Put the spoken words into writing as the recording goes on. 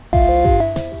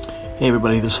Hey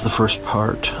everybody, this is the first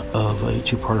part of a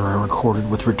two-parter I recorded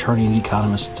with returning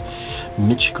economists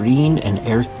Mitch Green and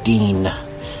Eric Dean.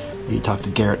 They talked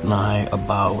to Garrett and I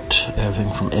about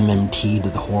everything from MMT to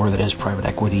the horror that is private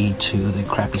equity to the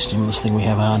crappy stimulus thing we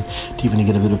have on, to even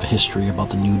get a bit of history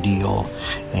about the New Deal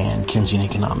and Keynesian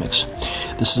economics.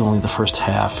 This is only the first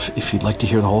half. If you'd like to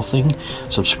hear the whole thing,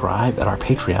 subscribe at our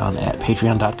Patreon at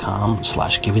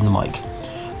patreon.com/givingthemic.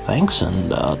 Thanks,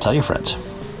 and tell your friends.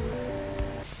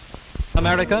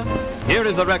 America, here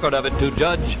is a record of it to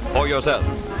judge for yourself.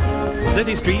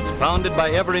 City streets, pounded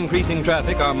by ever-increasing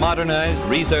traffic, are modernized,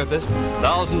 resurfaced,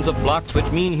 thousands of blocks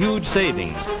which mean huge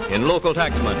savings in local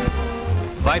tax money.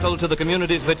 Vital to the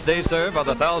communities which they serve are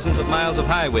the thousands of miles of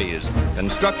highways,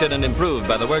 constructed and improved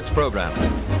by the Works program.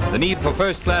 The need for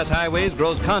first-class highways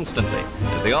grows constantly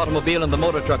as the automobile and the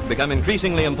motor truck become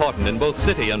increasingly important in both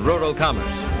city and rural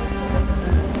commerce.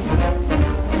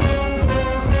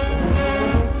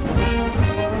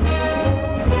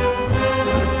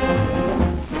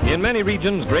 In many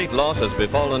regions, great loss has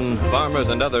befallen farmers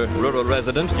and other rural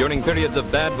residents during periods of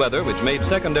bad weather which made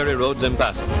secondary roads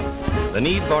impassable. The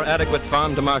need for adequate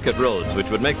farm-to-market roads, which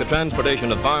would make the transportation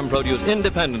of farm produce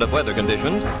independent of weather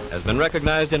conditions, has been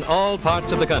recognized in all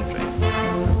parts of the country.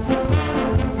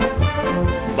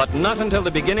 But not until the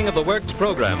beginning of the Works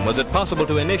program was it possible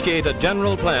to initiate a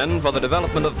general plan for the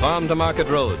development of farm-to-market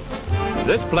roads.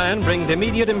 This plan brings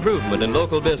immediate improvement in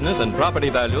local business and property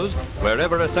values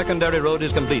wherever a secondary road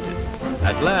is completed.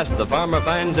 At last, the farmer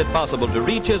finds it possible to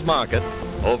reach his market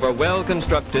over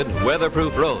well-constructed,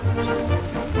 weatherproof roads.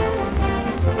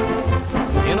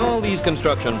 In all these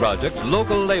construction projects,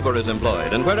 local labor is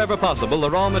employed, and wherever possible, the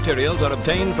raw materials are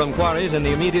obtained from quarries in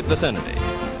the immediate vicinity.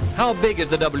 How big is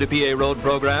the WPA road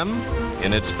program?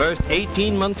 In its first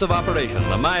 18 months of operation,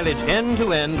 the mileage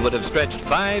end-to-end would have stretched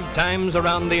 5 times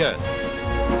around the earth.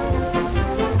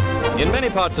 In many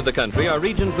parts of the country are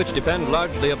regions which depend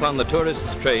largely upon the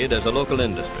tourist's trade as a local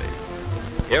industry.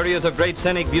 Areas of great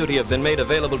scenic beauty have been made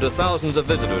available to thousands of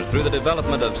visitors through the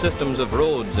development of systems of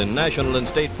roads in national and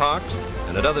state parks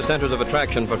and at other centers of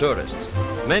attraction for tourists.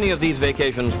 Many of these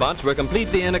vacation spots were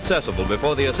completely inaccessible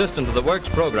before the assistance of the Works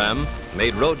program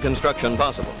made road construction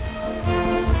possible.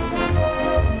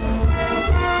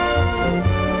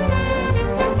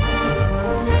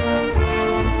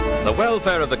 The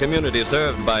welfare of the community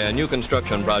served by a new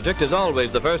construction project is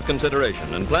always the first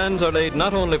consideration, and plans are laid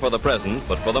not only for the present,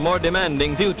 but for the more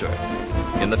demanding future.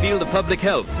 In the field of public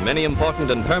health, many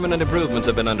important and permanent improvements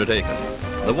have been undertaken.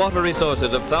 The water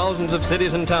resources of thousands of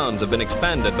cities and towns have been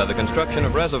expanded by the construction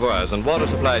of reservoirs and water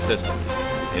supply systems,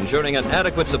 ensuring an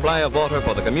adequate supply of water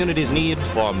for the community's needs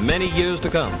for many years to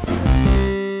come.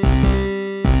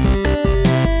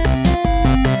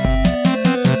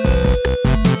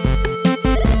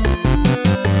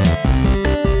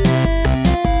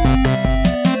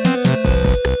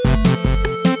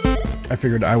 I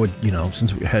figured I would,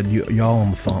 since we had y'all on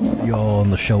the phone, y'all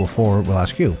on the show before, we'll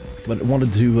ask you. But I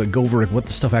wanted to go over what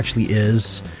the stuff actually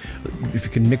is. If you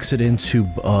can mix it into,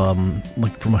 from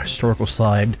a historical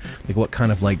side, what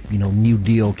kind of New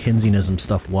Deal Keynesianism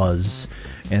stuff was,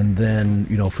 and then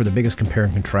for the biggest compare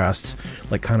and contrast,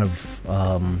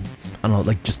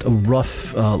 just a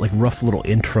rough little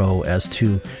intro as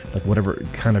to whatever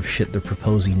kind of shit they're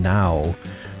proposing now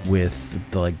with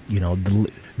the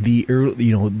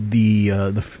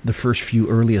first few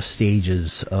earliest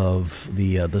stages of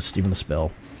the stimulus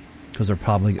bill, because there's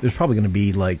probably going to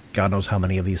be God knows how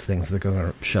many of these things they're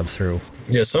going to shove through.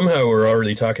 Yeah, somehow we're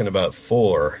already talking about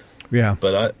 4. Yeah,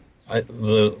 but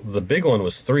the big one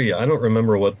was 3. I don't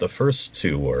remember what the first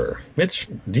 2 were. Mitch,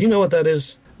 do you know what that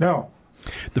is? No.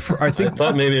 I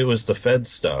thought maybe it was the Fed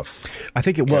stuff. I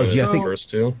think it was. Yeah, I think the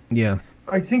first 2. Yeah.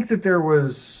 I think that there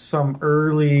was some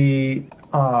early,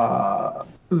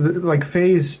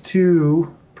 phase 2,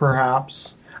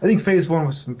 perhaps. I think phase 1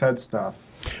 was some Fed stuff.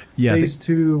 Yeah. Phase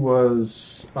 2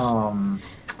 was,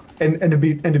 and to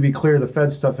be clear, the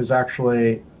Fed stuff is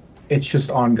actually, it's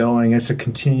just ongoing. It's a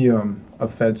continuum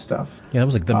of Fed stuff. Yeah, it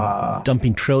was them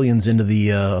dumping trillions into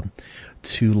the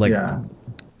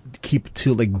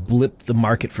blip the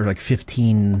market for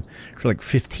 15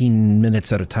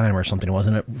 minutes at a time or something,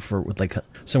 wasn't it? With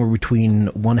somewhere between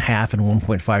 1/2 and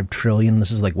 1.5 trillion.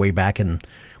 This is way back in,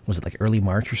 was it early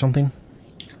March or something?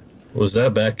 Was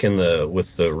that back with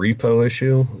the repo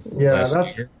issue? Yeah,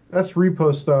 that's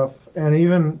repo stuff.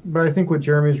 But I think what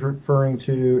Jeremy's referring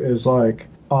to is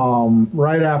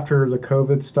right after the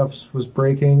COVID stuff was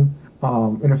breaking.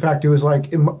 And in fact, it was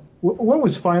what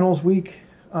was finals week?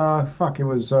 It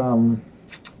was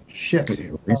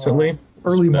recently?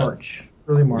 Early March.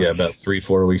 Yeah, about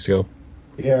 3-4 weeks ago.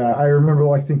 Yeah, I remember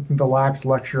like thinking the last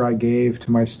lecture I gave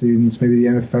to my students, maybe the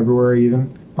end of February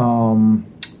even,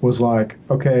 was like,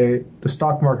 okay, the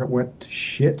stock market went to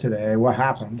shit today. What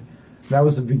happened? That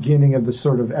was the beginning of the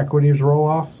sort of equities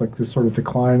roll-off, like this sort of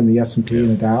decline in the S&P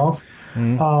and the Dow.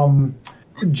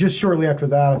 Mm-hmm. Just shortly after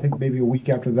that, I think maybe a week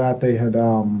after that, they had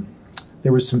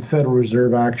there was some Federal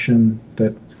Reserve action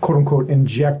that quote-unquote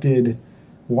injected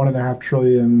 $1.5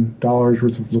 trillion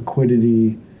worth of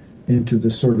liquidity into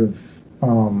the sort of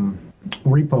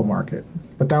repo market.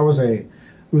 But that was it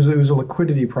was a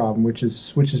liquidity problem, which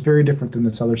is very different than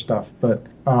this other stuff. But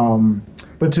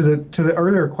to the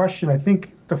earlier question, I think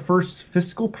the first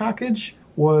fiscal package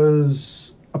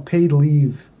was a paid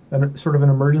leave, sort of an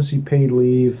emergency paid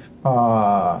leave,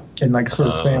 and like sort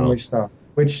of family stuff,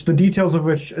 which the details of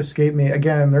which escape me.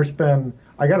 Again,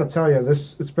 I got to tell you,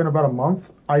 it's been about a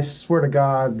month. I swear to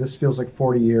God, this feels like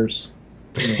 40 years.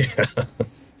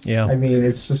 Yeah. I mean,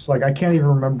 it's just like I can't even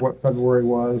remember what February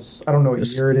was. I don't know what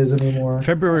year it is anymore.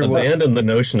 February. Abandon the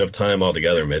notion of time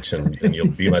altogether, Mitch, and you'll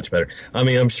be much better. I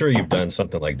mean, I'm sure you've done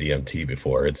something like DMT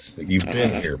before. You've been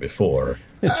here before.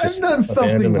 I've done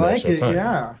something like it.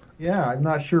 Yeah. I'm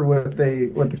not sure what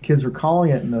the kids were calling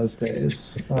it in those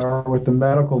days, or what the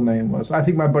medical name was. I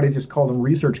think my buddy just called them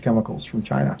research chemicals from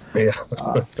China. Yeah.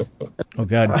 Oh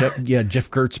God. Jeff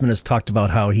Gertzman has talked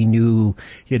about how he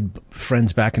had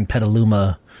friends back in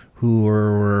Petaluma who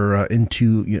were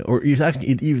into, or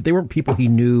they weren't people he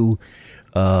knew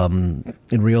in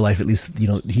real life, at least.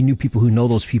 He knew people who know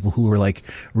those people who were like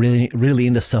really, really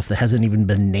into stuff that hasn't even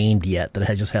been named yet,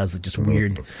 that just has just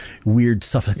weird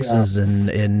suffixes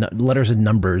and letters and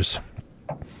numbers.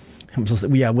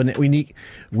 Yeah, when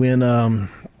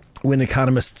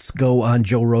economists go on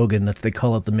Joe Rogan, they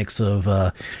call it the mix of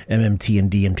MMT and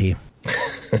DMT.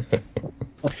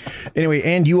 Anyway,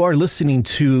 and you are listening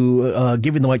to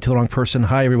Giving the Mic to the Wrong Person.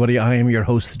 Hi, everybody. I am your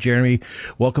host, Jeremy.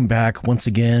 Welcome back once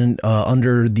again.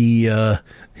 Under the,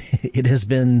 it has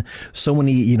been so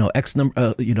many,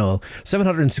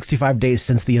 765 days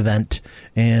since the event,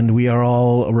 and we are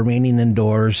all remaining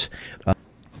indoors.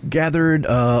 Gathered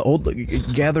a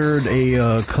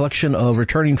collection of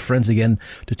returning friends again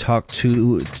to talk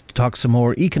some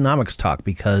more economics talk,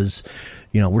 because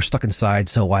we're stuck inside,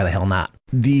 so why the hell not?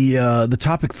 The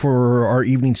topic for our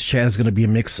evening's chat is going to be a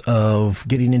mix of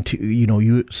getting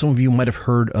into, some of you might have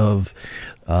heard of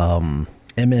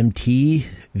MMT,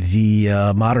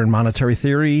 the modern monetary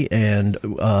theory, and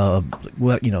so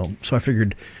I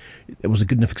figured it was a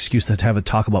good enough excuse to have a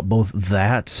talk about both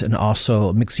that and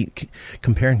also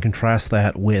compare and contrast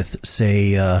that with,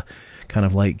 say, kind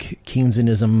of like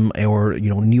Keynesianism or,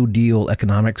 New Deal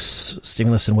economics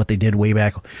stimulus and what they did way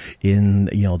back in,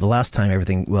 the last time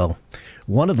everything, well,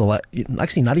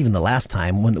 actually not even the last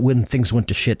time, when things went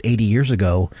to shit 80 years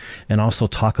ago, and also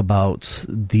talk about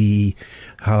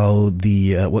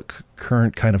what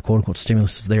current kind of quote unquote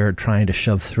stimulus they're trying to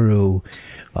shove through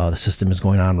the system is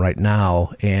going on right now,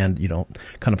 and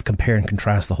kind of compare and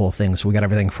contrast the whole thing. So we got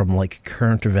everything from like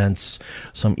current events,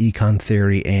 some econ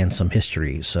theory, and some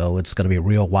history. So it's going to be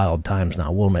real wild times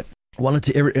now, won't it? Wanted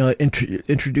to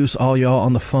introduce all y'all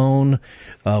on the phone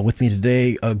with me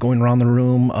today, going around the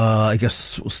room. I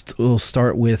guess we'll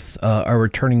start with our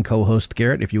returning co-host,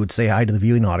 Garrett, if you would say hi to the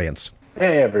viewing audience.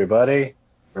 Hey, everybody.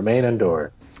 Remain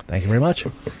indoors. Thank you very much.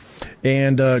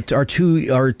 And our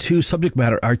two subject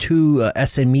matter, our two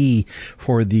SME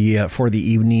for the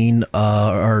evening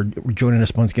are joining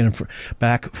us once again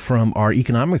back from our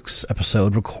economics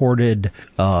episode recorded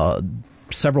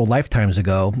several lifetimes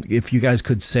ago. If you guys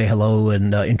could say hello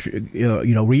and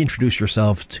reintroduce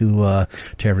yourself to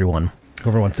everyone.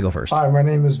 Whoever wants to go first. Hi, my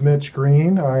name is Mitch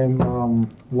Green. I'm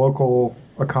local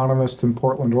economist in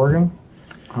Portland, Oregon.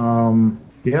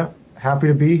 Happy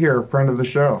to be here, friend of the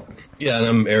show. Yeah, and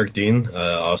I'm Eric Dean,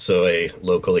 also a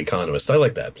local economist. I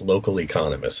like that, local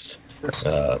economist.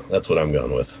 That's what I'm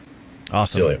going with.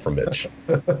 Awesome. Stealing it from Mitch.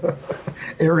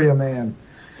 Area man.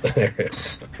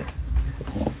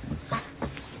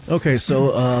 Okay,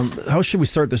 so how should we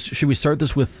start this? Should we start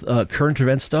this with current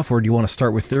event stuff, or do you want to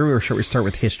start with theory, or should we start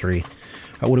with history?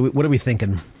 What are we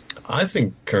thinking? I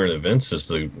think current events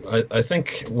is I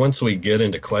think once we get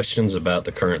into questions about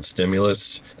the current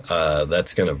stimulus,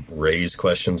 that's going to raise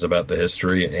questions about the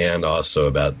history and also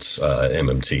about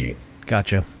MMT.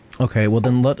 Gotcha. Okay, well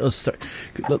then let's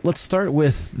start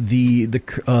with the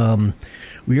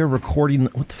we are recording.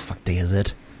 What the fuck day is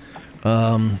it? We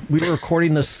were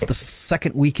recording this the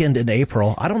second weekend in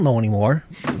April. I don't know anymore.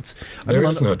 There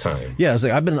is no time. Yeah,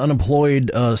 I've been unemployed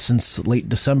since late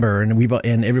December,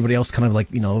 and everybody else kind of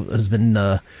has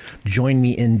been joining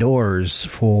me indoors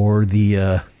for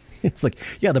the It's like,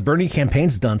 yeah, the Bernie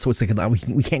campaign's done, so it's like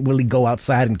we can't really go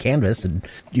outside and canvass and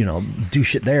do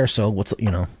shit there. So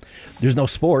there's no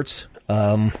sports.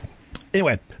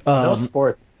 Anyway, no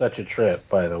sports. Such a trip,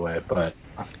 by the way, but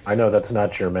I know that's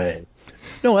not germane.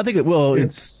 No, I think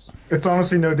it's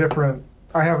honestly no different.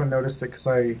 I haven't noticed it because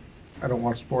I don't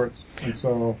watch sports, and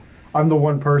so I'm the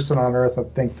one person on earth I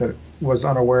think that was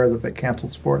unaware that they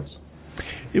canceled sports.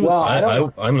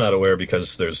 I'm not aware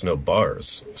because there's no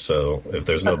bars. So if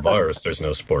there's no bars, there's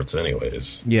no sports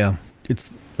anyways. Yeah,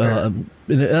 it's I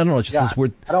don't know. It's just this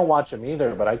weird. I don't watch them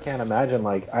either, but I can't imagine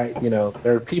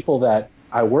there are people that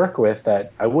I work with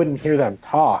that I wouldn't hear them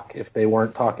talk if they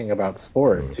weren't talking about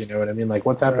sports. You know what I mean? Like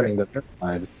what's happening to their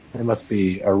lives? It must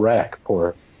be a wreck,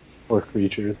 poor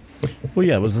creatures. Well,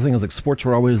 yeah, the thing is like sports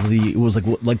were always it was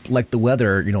like the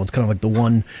weather. It's kind of like the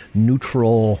one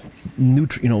neutral.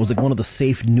 It was like one of the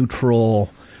safe neutral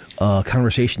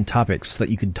conversation topics that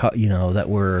you could talk. That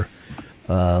were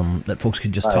that folks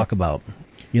could just talk about.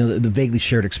 The vaguely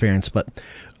shared experience, but.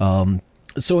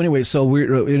 So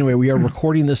we are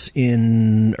recording this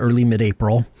in early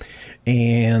mid-April,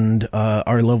 and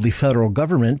our lovely federal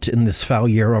government in this foul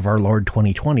year of our Lord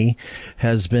 2020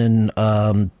 has been,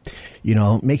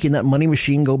 making that money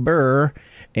machine go burr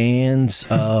and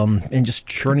just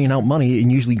churning out money and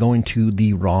usually going to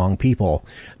the wrong people,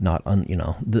 not on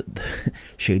the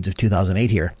shades of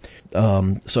 2008 here.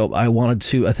 So I wanted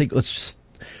to, I think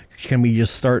can we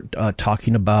just start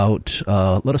talking about?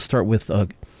 Let us start with.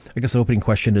 I guess the opening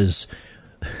question is,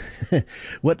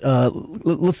 what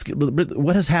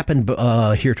has happened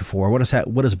heretofore? What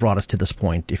has brought us to this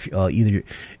point? If either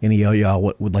any of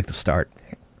y'all would like to start.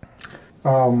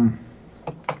 Well,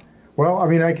 I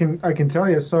mean, I can tell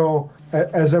you. So,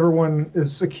 as everyone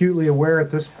is acutely aware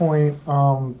at this point,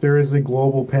 there is a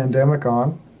global pandemic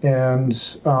on, and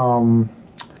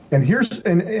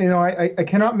I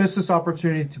cannot miss this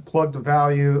opportunity to plug the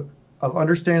value of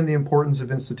understanding the importance of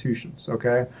institutions.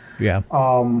 Okay. Yeah.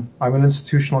 I'm an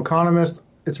institutional economist.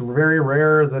 It's very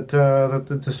rare that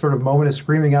this sort of moment is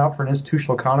screaming out for an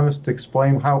institutional economist to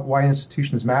explain why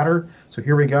institutions matter. So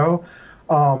here we go.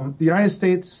 The United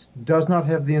States does not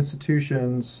have the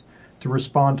institutions to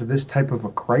respond to this type of a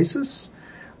crisis.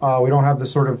 We don't have the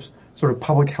sort of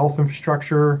public health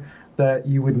infrastructure that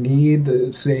you would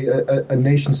need, say, a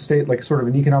nation state like sort of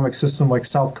an economic system like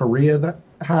South Korea that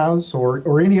has,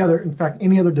 or any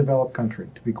other developed country,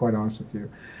 to be quite honest with you.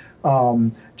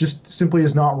 Just simply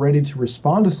is not ready to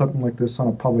respond to something like this on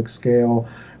a public scale.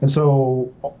 And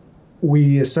so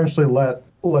we essentially let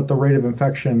the rate of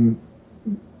infection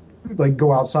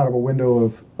go outside of a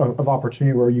window of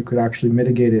opportunity where you could actually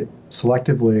mitigate it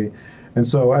selectively. And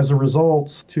so as a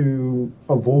result, to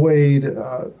avoid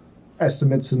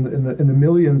estimates in the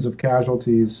millions of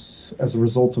casualties as a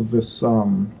result of this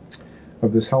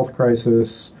health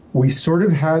crisis, we sort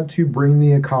of had to bring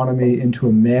the economy into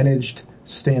a managed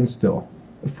standstill,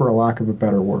 for a lack of a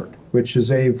better word, which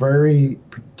is a very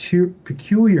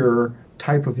peculiar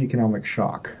type of economic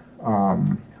shock.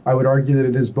 I would argue that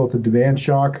it is both a demand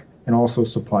shock and also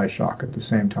supply shock at the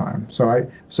same time.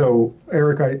 So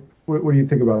Eric, what do you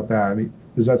think about that? I mean,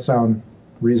 does that sound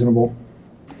reasonable?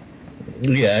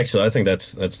 Yeah, actually, I think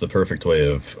that's the perfect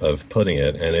way of putting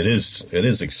it, and it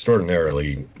is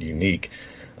extraordinarily unique.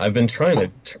 I've been trying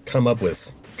to come up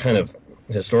with kind of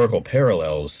historical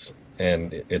parallels,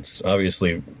 and it's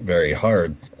obviously very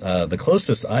hard. The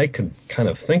closest I could kind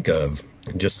of think of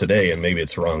just today, and maybe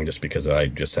it's wrong just because I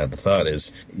just had the thought,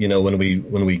 is when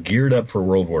we geared up for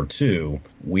World War II,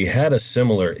 we had a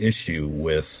similar issue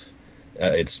with.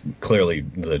 It's clearly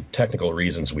the technical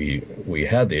reasons we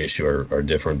had the issue are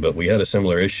different, but we had a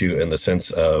similar issue in the sense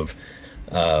of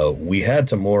we had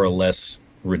to more or less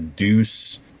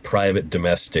reduce private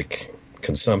domestic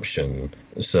consumption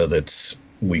so that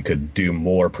we could do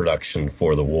more production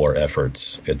for the war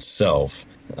efforts itself.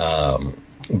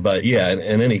 But yeah,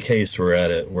 in any case, we're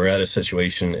at a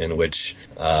situation in which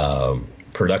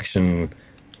production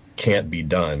can't be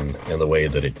done in the way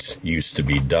that it used to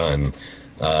be done.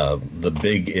 The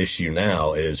big issue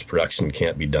now is production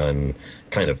can't be done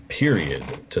kind of period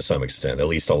to some extent, at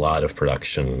least a lot of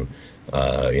production,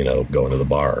 going to the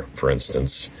bar, for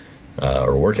instance,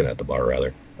 or working at the bar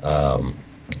rather.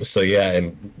 So yeah,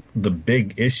 and the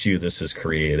big issue this has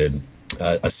created,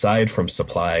 aside from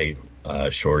supply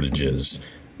shortages,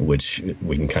 which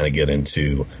we can kind of get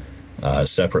into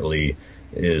separately,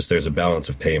 is there's a balance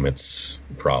of payments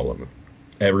problem.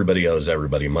 Everybody owes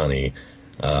everybody money.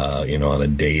 On a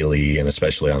daily and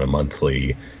especially on a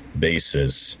monthly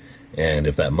basis. And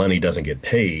if that money doesn't get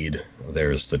paid,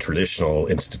 there's the traditional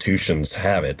institutions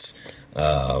have it,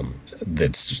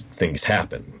 that things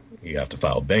happen. you have to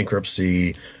file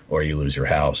bankruptcy or you lose your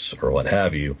house or what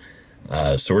have you.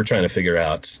 So we're trying to figure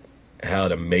out how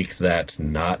to make that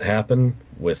not happen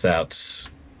without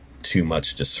too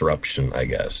much disruption, I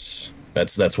guess.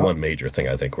 That's one major thing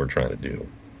I think we're trying to do.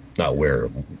 Not where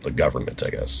the government, I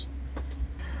guess.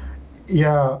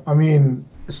 Yeah, I mean,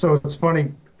 so it's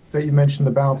funny that you mentioned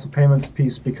the balance of payments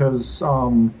piece because,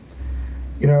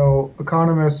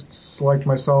 economists like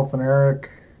myself and Eric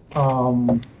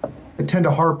tend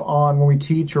to harp on when we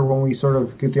teach or when we sort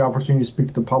of get the opportunity to speak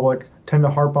to the public, tend to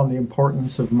harp on the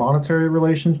importance of monetary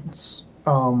relations.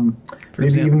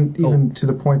 Maybe even to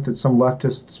the point that some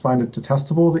leftists find it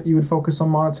detestable that you would focus on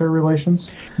monetary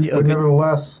relations. Yeah, okay. But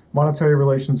nevertheless, monetary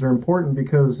relations are important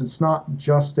because it's not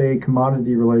just a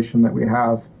commodity relation that we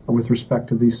have with respect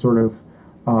to these sort of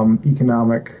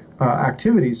economic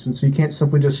activities. And so you can't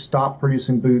simply just stop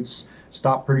producing boots,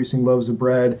 stop producing loaves of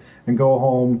bread, and go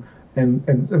home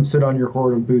and sit on your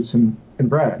hoard of boots and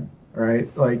bread, right?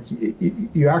 Like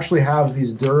you actually have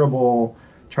these durable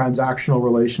transactional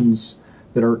relations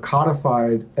that are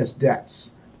codified as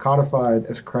debts, codified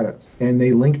as credits, and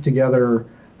they link together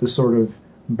the sort of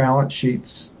balance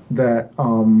sheets that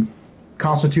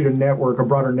constitute a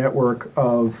broader network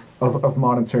of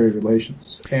monetary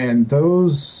relations. And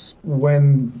those,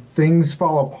 when things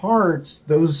fall apart,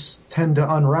 those tend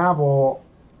to unravel,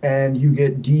 and you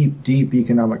get deep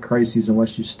economic crises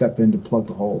unless you step in to plug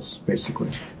the holes,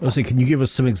 basically. So can you give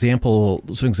us some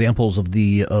examples of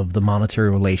the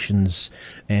monetary relations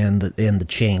and the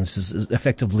chains? Is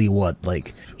effectively what,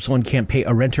 like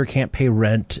a renter can't pay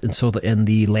rent, and so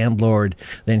the landlord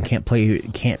then can't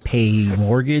pay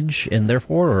mortgage, and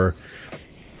therefore, or?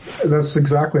 That's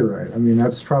exactly right. I mean,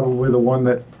 that's probably the one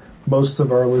that most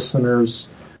of our listeners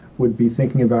would be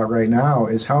thinking about right now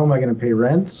is, how am I going to pay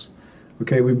rent?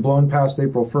 Okay, we've blown past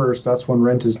April 1st. That's when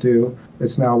rent is due.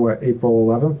 It's now, April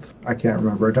 11th? I can't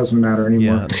remember. It doesn't matter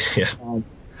anymore. Yeah.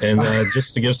 And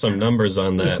just to give some numbers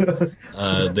on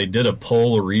that, they did a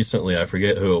poll recently. I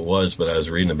forget who it was, but I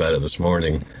was reading about it this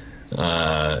morning.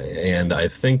 And I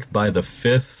think by the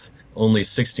 5th, only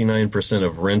 69%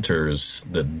 of renters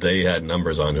that they had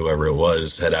numbers on, whoever it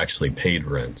was, had actually paid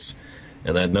rents.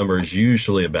 And that number is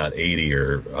usually about 80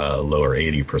 or lower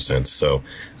 80%. So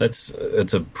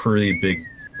it's a pretty big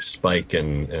spike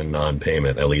in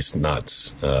non-payment, at least not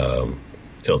up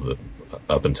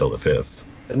until the 5th.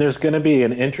 And there's going to be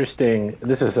an interesting.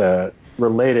 This is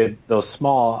related, though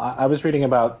small. I was reading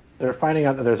about. They're finding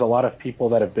out that there's a lot of people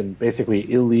that have been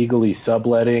basically illegally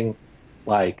subletting,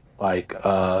 like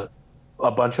a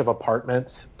bunch of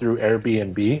apartments through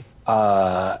Airbnb.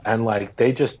 And like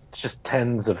they just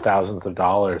tens of thousands of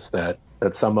dollars that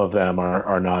some of them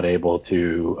are not able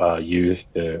to use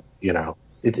to,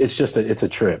 it's a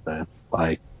trip, man.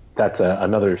 Like that's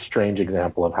another strange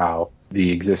example of how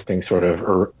the existing sort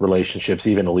of relationships,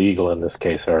 even illegal in this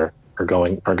case, are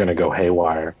going to go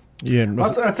haywire. Yeah,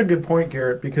 that's a good point,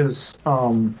 Garrett, because,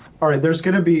 all right, there's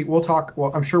going to be,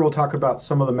 I'm sure we'll talk about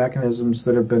some of the mechanisms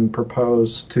that have been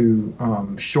proposed to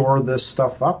shore this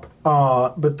stuff up.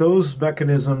 But those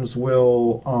mechanisms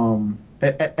will,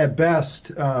 at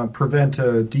best, prevent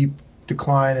a deep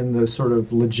decline in the sort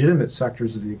of legitimate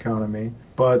sectors of the economy.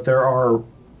 But there are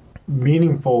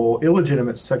meaningful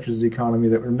illegitimate sectors of the economy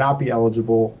that would not be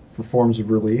eligible for forms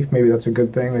of relief. Maybe that's a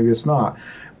good thing, maybe it's not.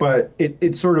 But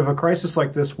it's sort of a crisis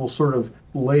like this will sort of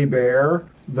lay bare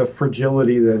the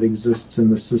fragility that exists in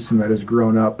the system that has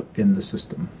grown up in the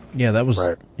system. Yeah, that was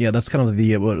right. Yeah, that's kind of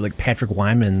the like Patrick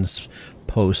Wyman's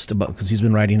post about, because he's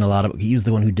been writing a lot of. He was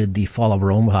the one who did the Fall of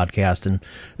Rome podcast and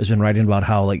has been writing about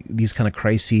how like these kind of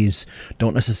crises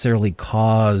don't necessarily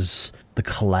cause the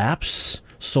collapse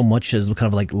so much as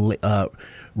kind of like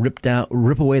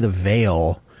rip away the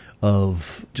veil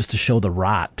of just to show the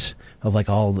rot of like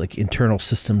all like internal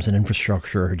systems and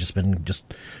infrastructure had just been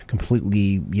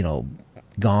completely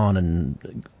gone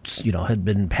and had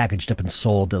been packaged up and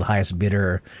sold to the highest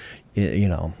bidder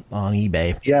on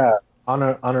eBay. Yeah. On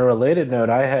a related note,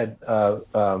 I had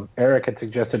Eric had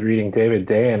suggested reading David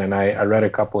Dayen, and I read a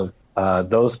couple of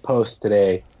those posts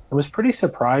today. I was pretty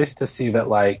surprised to see that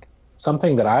like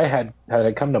something that I had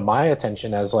come to my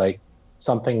attention as like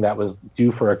something that was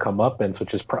due for a comeuppance,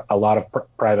 which is a lot of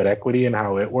private equity and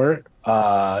how it worked,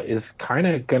 is kind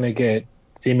of going to get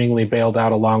seemingly bailed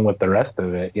out along with the rest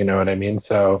of it. You know what I mean?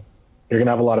 So you're going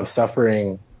to have a lot of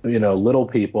suffering, little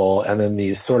people, and then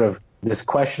this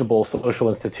questionable social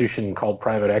institution called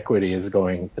private equity is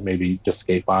going to maybe just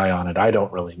skate by on it. I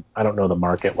don't know the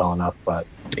market well enough, but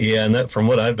yeah, and that from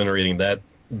what I've been reading, that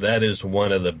is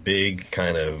one of the big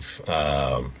kind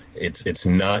of it's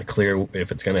not clear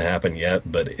if it's going to happen yet,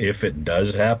 but if it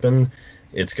does happen,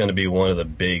 it's going to be one of the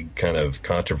big kind of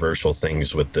controversial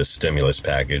things with this stimulus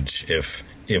package. If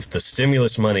the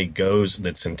stimulus money goes,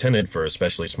 that's intended for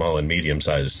especially small and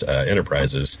medium-sized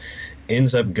enterprises,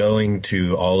 ends up going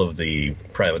to all of the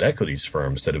private equities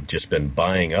firms that have just been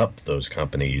buying up those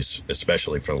companies,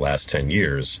 especially for the last 10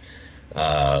 years,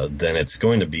 then it's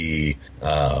going to be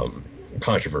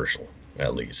controversial,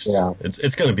 at least. Yeah.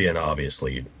 It's going to be an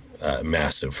obviously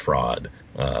massive fraud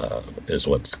is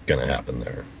what's going to happen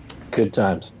there. Good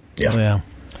times. Yeah. Oh, yeah.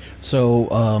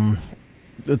 So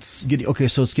let's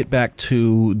get back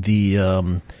to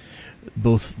the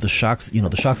both the shocks,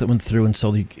 the shocks that went through, and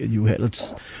so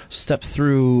let's step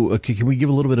through. Okay, can we give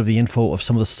a little bit of the info of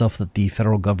some of the stuff that the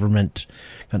federal government?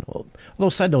 Although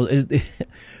side note, I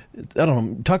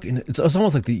don't know. It's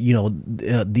almost like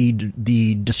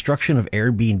the destruction of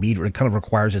Airbnb. It kind of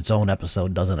requires its own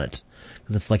episode, doesn't it?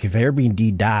 Because it's like if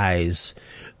Airbnb dies,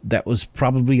 that was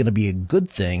probably going to be a good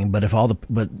thing. But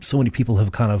but so many people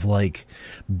have kind of like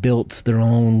built their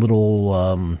own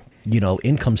little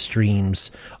income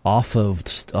streams off of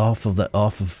fucking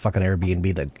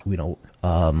Airbnb that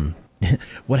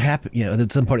what happened,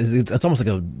 at some point it's almost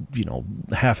like a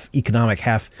half economic,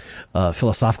 half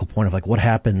philosophical point of like what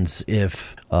happens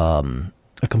if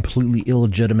a completely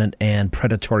illegitimate and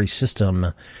predatory system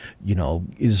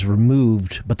is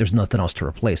removed, but there's nothing else to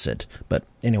replace it. But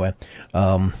anyway,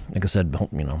 like I said,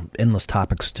 endless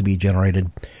topics to be generated.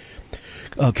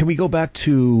 Can we go back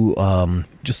to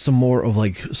just some more of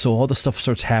so all the stuff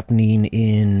starts happening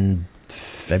in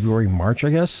February, March, I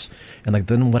guess, and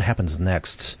then what happens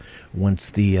next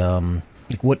once the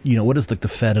what is the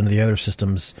Fed and the other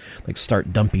systems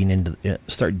start dumping and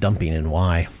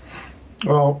why?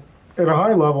 Well, at a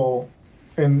high level,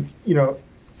 and to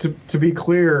be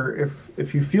clear,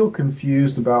 if you feel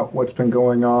confused about what's been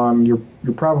going on, you're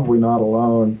probably not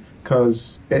alone,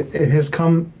 because it has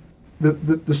come.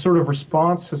 The sort of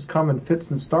response has come in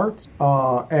fits and starts,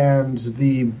 and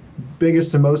the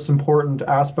biggest and most important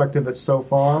aspect of it so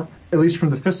far, at least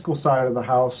from the fiscal side of the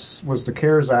house, was the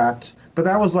CARES Act. But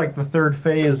that was like the third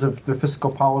phase of the fiscal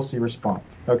policy response.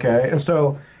 Okay, and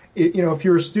so if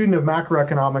you're a student of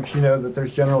macroeconomics, you know that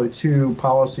there's generally two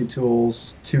policy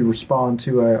tools to respond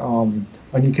to an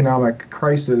economic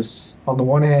crisis. On the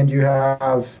one hand, you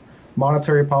have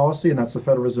monetary policy, and that's the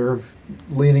Federal Reserve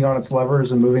leaning on its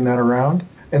levers and moving that around.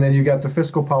 And then you got the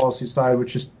fiscal policy side,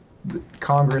 which is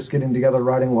Congress getting together,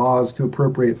 writing laws to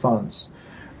appropriate funds.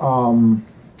 We've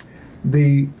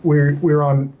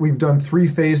done 3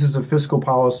 phases of fiscal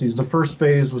policies. The first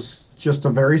phase was just a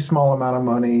very small amount of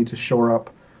money to shore up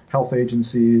health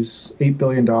agencies, $8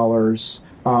 billion.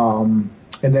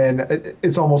 And then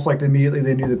it's almost like immediately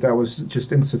they knew that was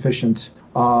just insufficient.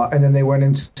 And then they went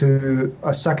into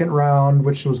a second round,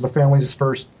 which was the Family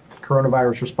Dispersed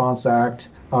Coronavirus Response Act.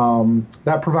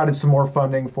 That provided some more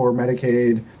funding for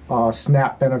Medicaid,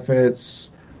 SNAP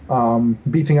benefits,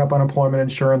 beefing up unemployment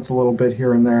insurance a little bit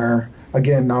here and there.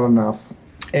 Again, not enough.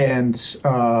 And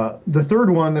the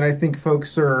third one that I think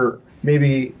folks are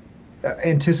maybe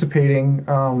anticipating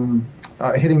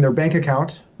hitting their bank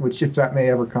account, which if that may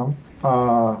ever come,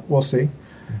 we'll see.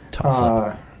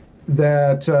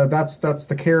 That's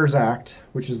the CARES Act,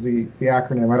 which is the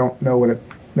acronym. I don't know what it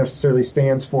necessarily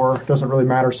stands for. It doesn't really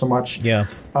matter so much. Yeah.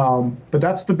 But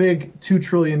that's the big $2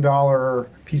 trillion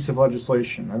piece of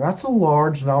legislation, and that's a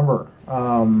large number.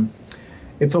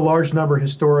 It's a large number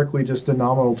historically, just in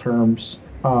nominal terms.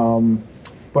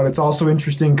 But it's also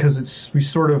interesting because we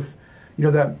sort of,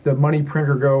 that the money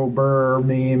printer go brr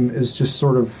meme is just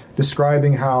sort of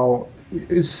describing how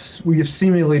we have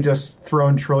seemingly just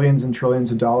thrown trillions and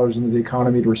trillions of dollars into the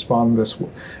economy to respond to this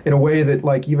in a way that,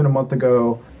 even a month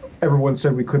ago, everyone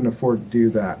said we couldn't afford to do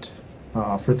that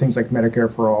for things like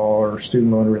Medicare for All or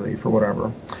student loan relief or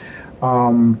whatever.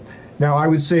 Now, I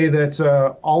would say that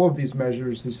all of these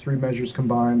measures, these 3 measures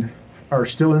combined, are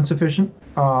still insufficient.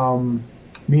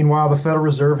 Meanwhile, the Federal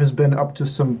Reserve has been up to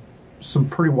some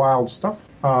pretty wild stuff,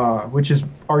 which is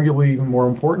arguably even more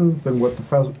important than what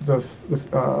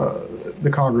the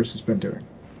Congress has been doing.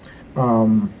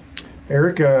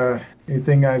 Eric,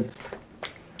 anything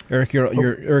Eric,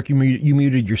 you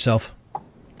muted yourself.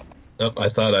 Oh, I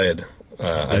thought I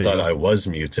was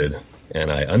muted,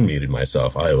 and I unmuted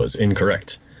myself. I was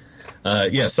incorrect.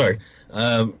 Sorry.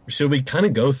 Should we kind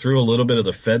of go through a little bit of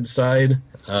the Fed side?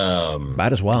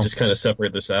 Might as well. Just kind of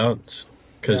separate this out,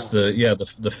 because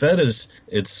the Fed is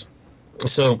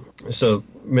so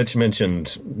Mitch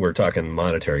mentioned we're talking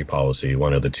monetary policy,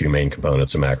 one of the 2 main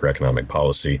components of macroeconomic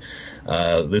policy.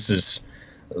 This is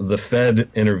the Fed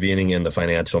intervening in the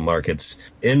financial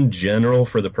markets in general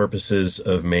for the purposes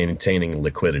of maintaining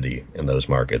liquidity in those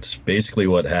markets. Basically,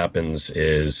 what happens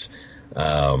is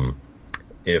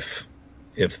if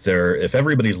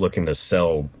everybody's looking to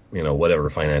sell, whatever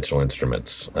financial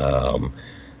instruments,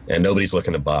 and nobody's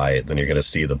looking to buy it, then you're going to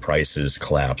see the prices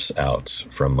collapse out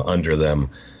from under them,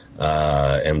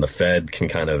 and the Fed can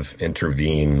kind of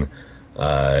intervene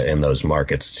in those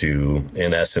markets to,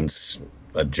 in essence,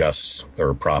 adjust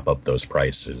or prop up those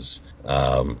prices.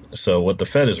 So what the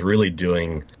Fed is really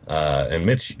doing, and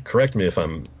Mitch, correct me if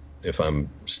I'm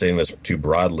stating this too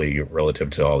broadly relative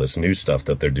to all this new stuff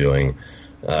that they're doing,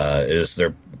 is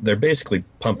they're basically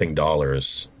pumping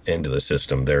dollars into the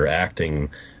system. They're acting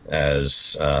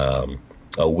as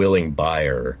a willing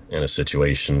buyer in a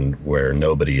situation where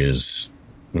nobody else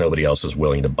is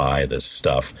willing to buy this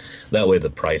stuff. That way, the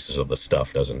prices of the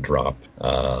stuff doesn't drop,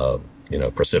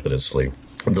 precipitously.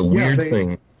 The weird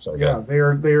thing. Sorry,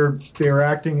 they are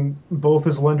acting both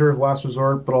as lender of last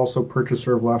resort, but also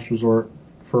purchaser of last resort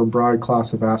for a broad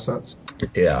class of assets.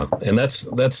 Yeah, and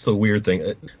that's the weird thing.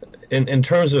 In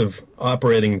terms of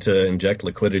operating to inject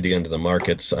liquidity into the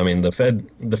markets, I mean, the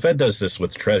Fed does this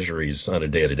with treasuries on a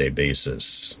day-to-day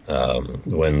basis.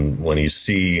 When you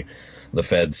see the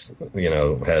Fed's,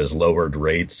 has lowered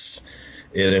rates,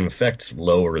 it in fact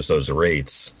lowers those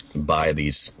rates by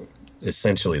these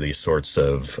sorts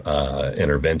of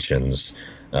interventions,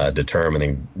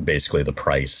 determining basically the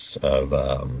price of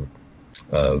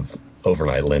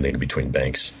overnight lending between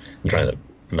banks. I'm trying to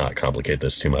not complicate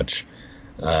this too much.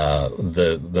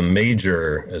 The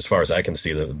major, as far as I can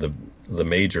see, the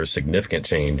major significant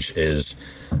change is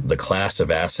the class of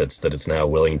assets that it's now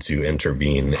willing to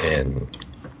intervene in.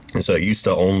 And so it used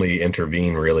to only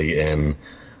intervene really in,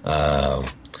 not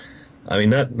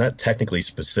technically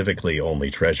specifically only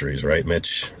treasuries, right,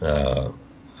 Mitch? I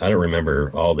don't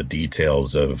remember all the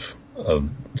details of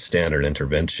standard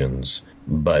interventions,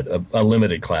 but a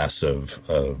limited class of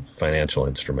financial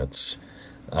instruments.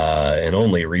 And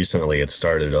only recently it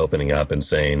started opening up and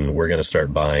saying, we're going to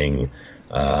start buying,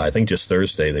 I think just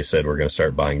Thursday they said we're going to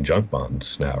start buying junk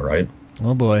bonds now, right?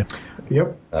 Oh, boy.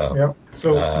 Yep.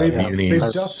 So they've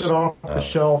dusted off the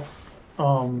shelf.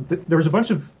 There was a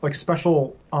bunch of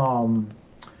special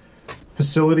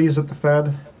facilities at the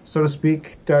Fed, so to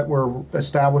speak, that were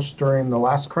established during the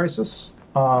last crisis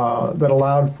that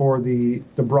allowed for the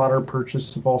broader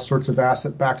purchase of all sorts of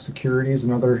asset-backed securities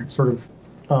and other sort of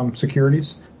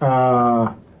securities,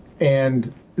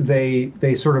 and they've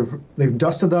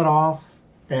dusted that off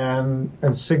and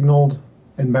signaled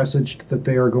and messaged that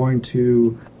they are going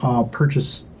to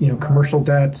purchase commercial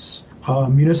debts,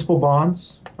 municipal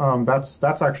bonds.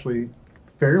 That's actually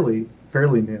fairly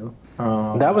new.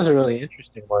 That was a really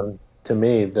interesting one to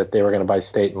me, that they were going to buy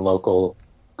state and local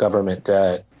government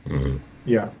debt. Mm-hmm.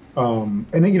 Yeah. And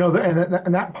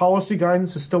that policy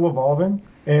guidance is still evolving.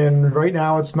 And right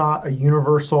now it's not a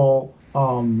universal,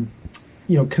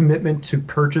 commitment to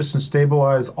purchase and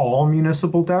stabilize all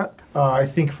municipal debt. I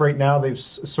think right now they've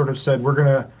sort of said we're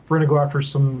gonna go after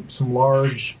some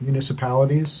large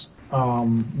municipalities.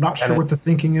 Not sure what the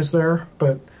thinking is there,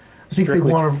 but I think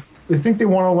they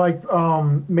want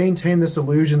to maintain this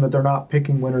illusion that they're not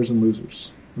picking winners and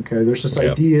losers. Okay, there's this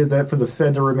idea that for the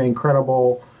Fed to remain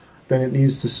credible, then it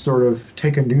needs to sort of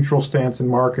take a neutral stance in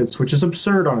markets, which is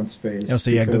absurd on its face. Oh,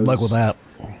 so good luck with that.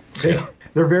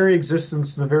 Their very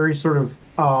existence, the very sort of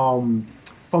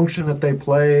function that they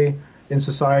play in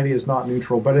society is not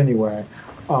neutral. But anyway,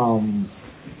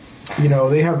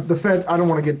 they have the Fed. I don't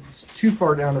want to get too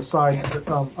far down the side,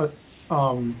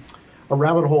 a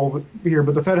rabbit hole here,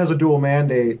 but the Fed has a dual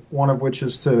mandate. One of which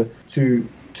is to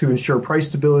ensure price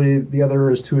stability. The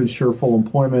other is to ensure full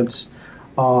employment.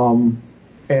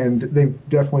 And they've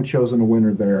definitely chosen a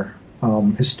winner there,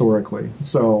 historically.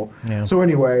 So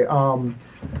anyway,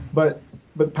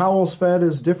 but Powell's Fed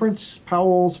is different.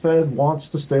 Powell's Fed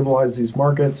wants to stabilize these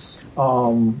markets,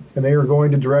 and they are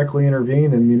going to directly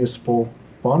intervene in municipal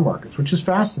bond markets, which is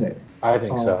fascinating. I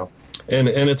think so. And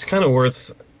it's kind of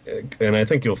worth, and I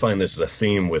think you'll find this is a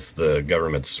theme with the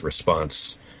government's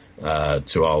response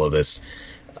to all of this.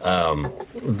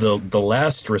 The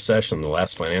last recession, the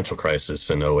last financial crisis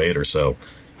in 2008 or so,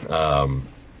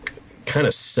 kind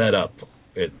of set up,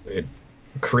 it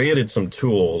created some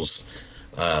tools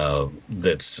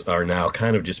that are now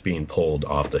kind of just being pulled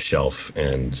off the shelf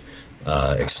and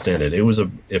extended. It was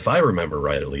if I remember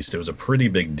right, at least, it was a pretty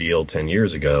big deal 10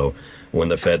 years ago when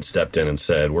the Fed stepped in and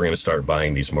said, we're going to start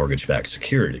buying these mortgage-backed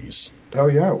securities. Oh,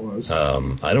 yeah, it was.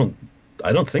 I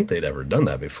I don't think they'd ever done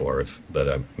that before,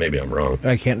 but maybe I'm wrong.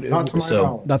 I can't. Not to my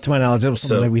knowledge. Not to my knowledge. It was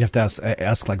something that we'd have to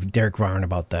ask like Derek Varn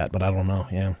about that, but I don't know.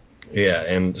 Yeah. Yeah,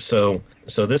 and so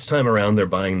this time around they're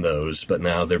buying those, but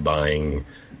now they're buying,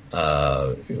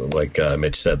 like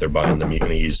Mitch said, they're buying the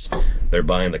munis, they're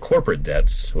buying the corporate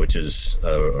debts, which is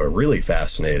a really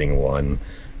fascinating one,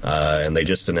 and they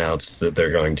just announced that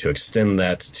they're going to extend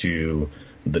that to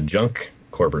the junk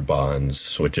corporate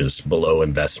bonds, which is below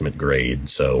investment grade,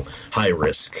 so high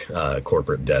risk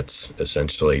corporate debts,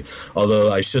 essentially. Although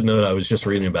I should note, I was just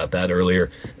reading about that earlier.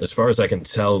 As far as I can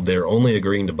tell, they're only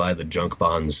agreeing to buy the junk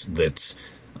bonds that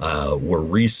were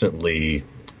recently,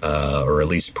 or at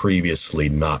least previously,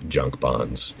 not junk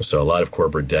bonds. So a lot of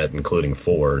corporate debt, including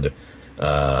Ford,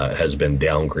 has been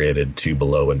downgraded to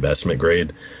below investment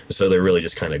grade. So they're really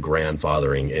just kind of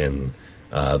grandfathering in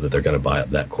that they're going to buy up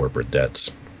that corporate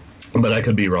debts. But I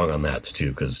could be wrong on that,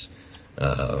 too, because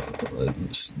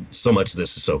so much of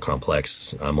this is so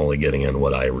complex. I'm only getting in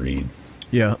what I read.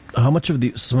 Yeah. How much of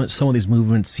some of these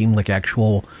movements seem like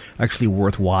actually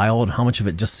worthwhile, and how much of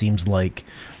it just seems like,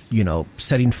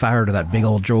 setting fire to that big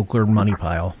old Joker money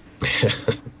pile?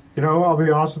 I'll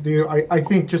be honest with you. I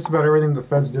think just about everything the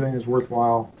Fed's doing is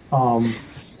worthwhile.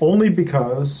 Only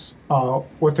because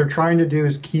what they're trying to do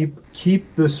is keep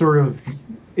the sort of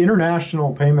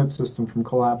international payment system from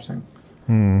collapsing.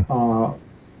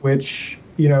 Which,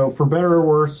 for better or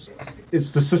worse,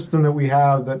 it's the system that we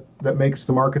have that makes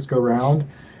the markets go round.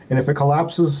 And if it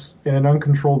collapses in an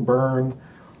uncontrolled burn,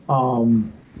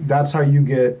 that's how you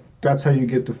get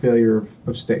the failure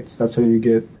of states. That's how you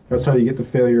get the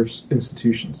failure of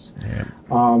institutions. Yeah.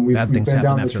 We've been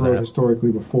down this road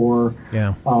historically before.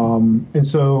 Yeah. And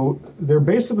so they're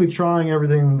basically trying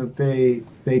everything that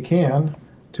they can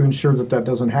to ensure that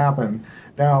doesn't happen.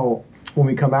 Now, when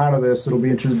we come out of this, it'll be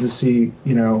interesting to see,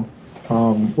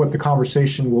 what the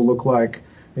conversation will look like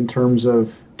in terms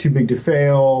of too big to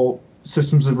fail,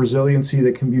 systems of resiliency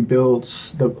that can be built,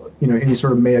 any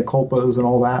sort of mea culpas and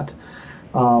all that.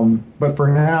 But for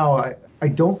now, I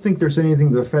don't think there's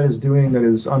anything the Fed is doing that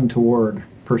is untoward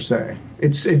per se.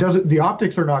 The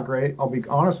optics are not great. I'll be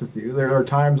honest with you. There are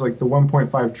times like the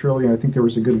 1.5 trillion. I think there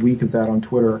was a good week of that on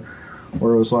Twitter,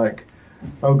 where it was like,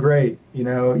 oh great, you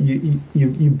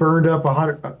burned up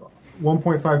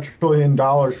 $1.5 trillion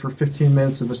for 15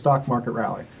 minutes of a stock market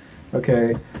rally.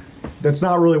 Okay, that's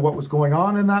not really what was going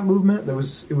on in that movement. It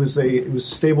was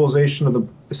stabilization of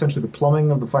essentially the plumbing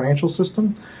of the financial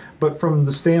system. But from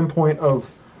the standpoint of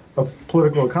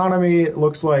political economy, it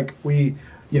looks like we've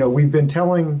been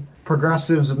telling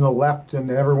progressives and the left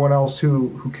and everyone else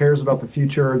who cares about the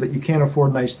future that you can't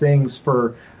afford nice things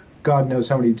for God knows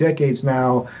how many decades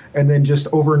now, and then just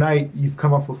overnight you've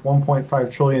come up with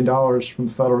 $1.5 trillion from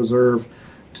the Federal Reserve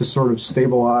to sort of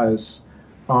stabilize,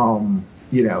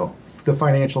 the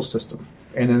financial system,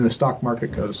 and then the stock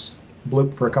market goes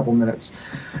blip for a couple minutes.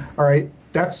 All right,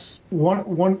 that's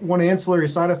one ancillary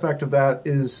side effect of that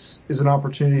is an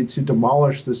opportunity to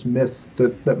demolish this myth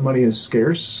that money is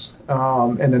scarce,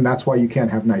 and then that's why you can't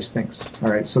have nice things.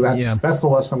 All right, so that's the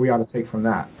lesson we ought to take from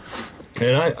that.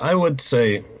 And I would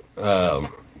say. I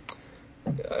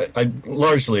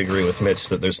largely agree with Mitch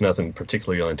that there's nothing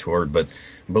particularly untoward, but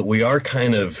we are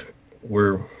kind of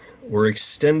we're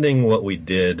extending what we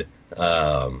did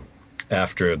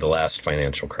after the last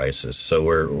financial crisis. So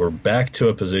we're back to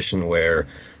a position where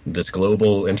this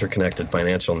global interconnected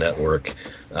financial network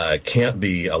can't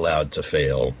be allowed to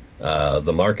fail.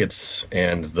 The markets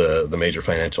and the major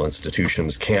financial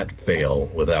institutions can't fail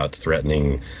without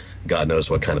threatening God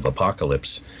knows what kind of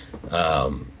apocalypse.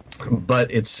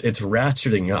 But it's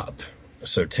ratcheting up.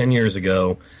 So 10 years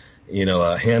ago,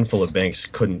 a handful of banks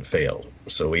couldn't fail.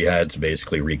 So we had to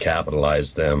basically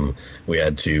recapitalize them. We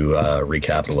had to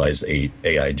recapitalize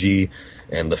AIG,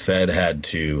 and the Fed had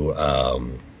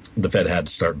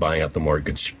to start buying up the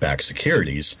mortgage-backed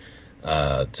securities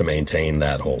to maintain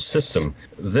that whole system.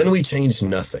 Then we changed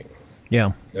nothing.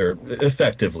 Yeah. Or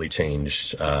effectively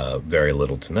changed very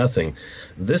little to nothing.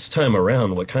 This time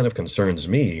around, what kind of concerns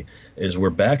me is we're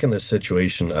back in this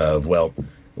situation of, well,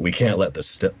 we can't let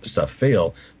this stuff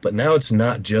fail, but now it's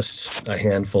not just a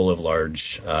handful of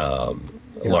large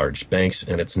banks,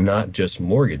 and it's not just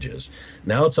mortgages.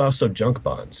 Now it's also junk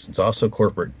bonds. It's also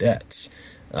corporate debts.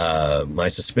 My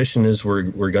suspicion is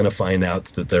we're going to find out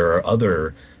that there are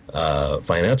other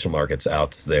financial markets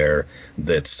out there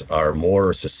that are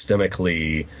more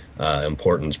systemically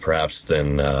important, perhaps,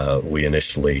 than we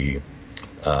initially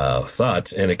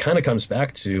thought. And it kind of comes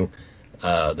back to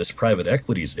this private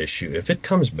equities issue. If it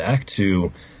comes back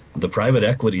to the private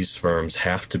equities firms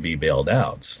have to be bailed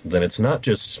out, then it's not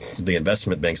just the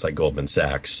investment banks like Goldman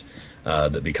Sachs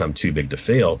that become too big to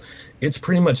fail. It's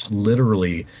pretty much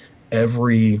literally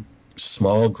every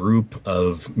small group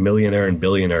of millionaire and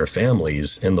billionaire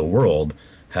families in the world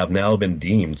have now been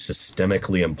deemed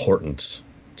systemically important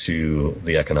to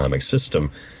the economic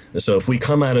system. And so if we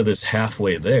come out of this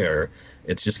halfway there,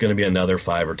 it's just going to be another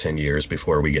 5 or 10 years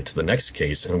before we get to the next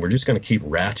case, and we're just going to keep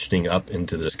ratcheting up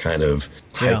into this kind of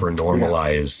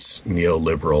hyper-normalized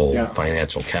neoliberal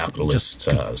financial capitalist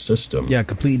system. Yeah,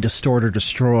 completely distort or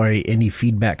destroy any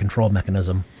feedback control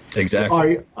mechanism.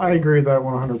 Exactly. I agree with that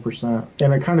 100%.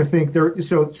 And I kind of think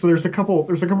so there's a couple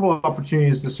of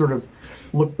opportunities to sort of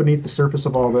look beneath the surface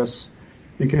of all this,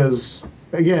 because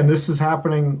again, this is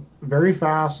happening very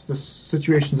fast. This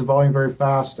situation's evolving very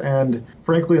fast, and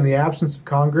frankly, in the absence of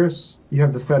Congress, you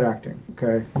have the Fed acting.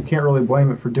 Okay, you can't really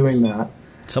blame it for doing that.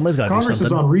 Somebody's got to do something. Congress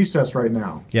is on recess right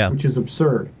now, which is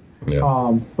absurd.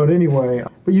 Yeah. But anyway,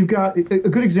 you've got a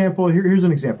good example. Here's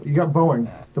an example. You got Boeing,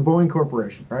 the Boeing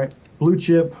Corporation, right? Blue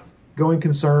chip, going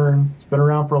concern. It's been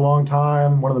around for a long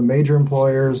time. One of the major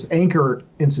employers, anchor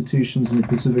institutions in the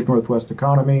Pacific Northwest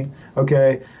economy.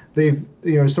 Okay, they've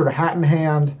sort of hat in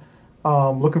hand,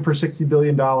 looking for $60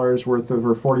 billion worth of,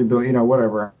 or $40 billion,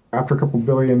 whatever. After a couple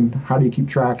billion, how do you keep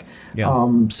track?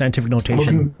 Yeah. Scientific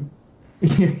notation.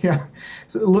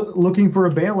 Looking for a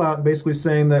bailout, and basically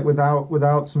saying that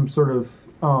without some sort of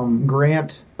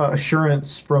grant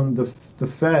assurance from the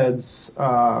feds,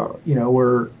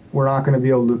 we're not going to be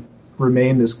able to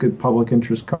remain this good public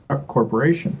interest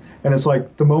corporation. And it's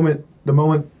like the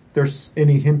moment there's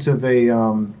any hint of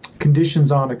a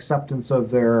conditions on acceptance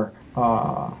of their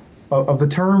of the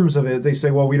terms of it, they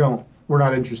say, well, we're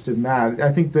not interested in that.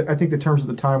 I think the terms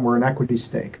at the time were an equity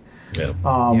stake.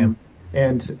 Yeah.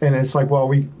 And it's like,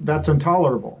 well, that's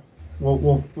intolerable.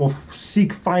 We'll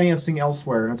seek financing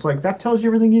elsewhere. And it's like, that tells you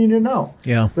everything you need to know.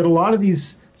 Yeah. That a lot of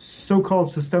these so-called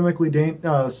systemically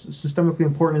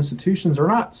important institutions are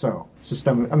not so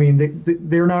systemic. I mean,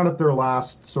 they're not at their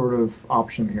last sort of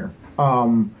option here.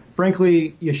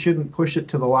 Frankly, you shouldn't push it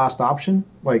to the last option.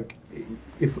 Like,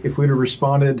 if we'd have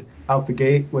responded out the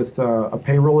gate with a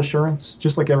payroll assurance,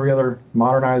 just like every other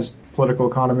modernized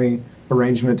political economy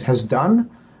arrangement has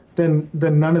done, then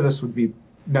none of this would be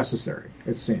necessary,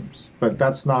 it seems. But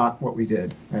that's not what we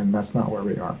did, and that's not where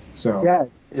we are. So yeah,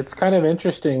 it's kind of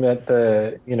interesting that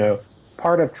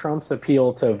part of Trump's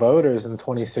appeal to voters in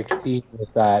 2016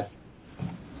 was that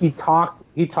he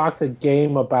talked a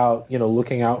game about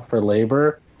looking out for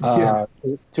labor to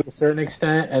a certain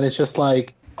extent, and it's just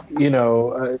like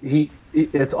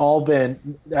it's all been,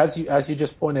 as you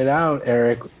just pointed out,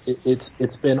 Eric.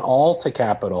 It's been all to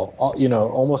capital.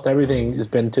 Almost everything has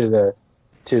been to the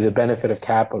benefit of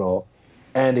capital,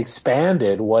 and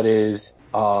expanded what is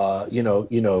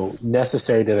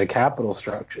necessary to the capital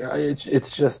structure.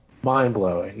 It's just mind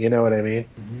blowing. You know what I mean?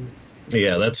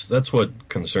 Yeah, that's what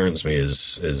concerns me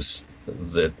is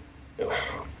that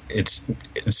it's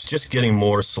just getting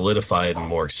more solidified and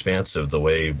more expansive the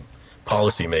way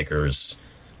policymakers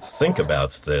think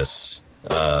about this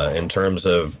in terms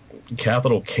of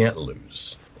capital can't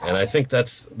lose. And I think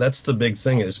that's the big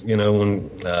thing is,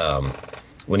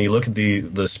 when you look at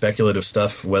the speculative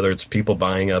stuff, whether it's people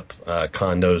buying up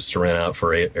condos to rent out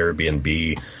for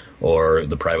Airbnb, or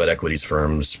the private equities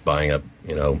firms buying up,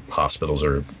 hospitals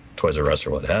or Toys R Us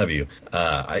or what have you,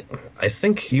 I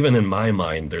think even in my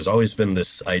mind, there's always been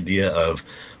this idea of,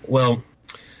 well,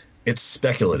 it's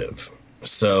speculative.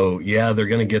 So yeah, they're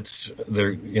going to get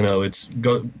their,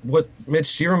 what,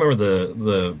 Mitch, do you remember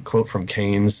the quote from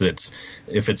Keynes that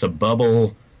if it's a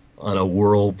bubble on a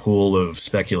whirlpool of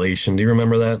speculation, do you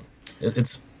remember that?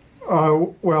 It's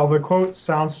well, the quote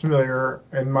sounds familiar.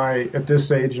 At this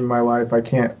age in my life, I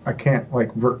can't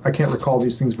recall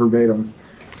these things verbatim.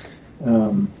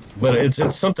 But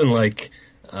it's something like,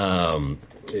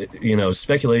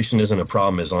 speculation isn't a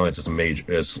problem as long as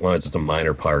it's a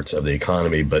minor part of the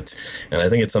economy. And I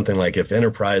think it's something like, if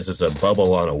enterprise is a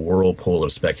bubble on a whirlpool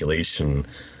of speculation,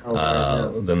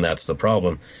 then that's the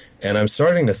problem. And I'm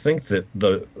starting to think that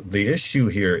the issue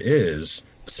here is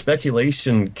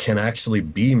speculation can actually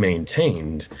be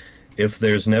maintained if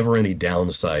there's never any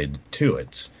downside to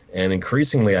it. And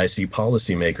increasingly, I see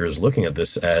policymakers looking at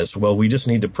this as, well, we just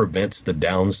need to prevent the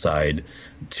downside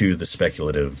to the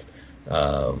speculative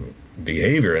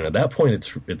behavior. And at that point,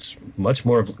 it's much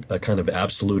more of a kind of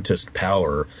absolutist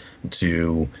power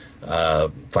to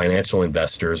financial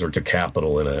investors, or to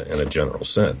capital in a general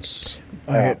sense.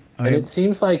 And it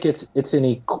seems like it's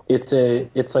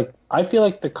like, I feel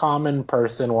like the common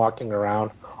person walking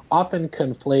around often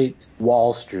conflates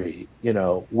Wall Street,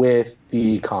 with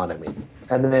the economy.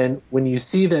 And then when you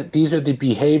see that these are the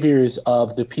behaviors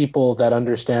of the people that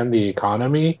understand the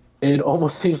economy, it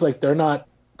almost seems like they're not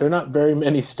very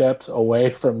many steps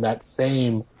away from that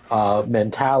same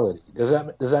mentality. Does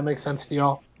that make sense to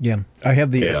y'all? Yeah, I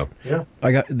have the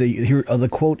I got the here. The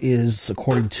quote is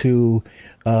according to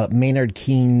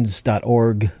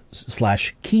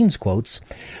MaynardKeynes.org/Keynes quotes.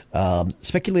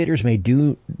 Speculators may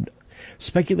do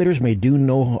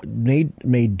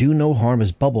no harm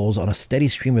as bubbles on a steady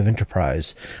stream of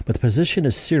enterprise, but the position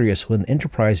is serious when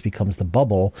enterprise becomes the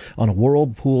bubble on a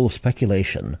whirlpool of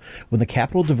speculation. When the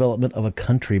capital development of a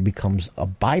country becomes a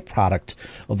byproduct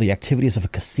of the activities of a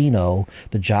casino,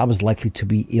 the job is likely to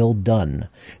be ill done.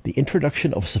 The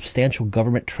introduction of a substantial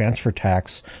government transfer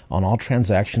tax on all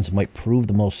transactions might prove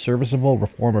the most serviceable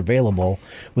reform available,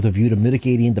 with a view to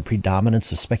mitigating the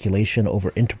predominance of speculation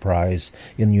over enterprise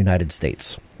in the United States.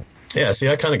 Yeah, see,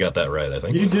 I kind of got that right, I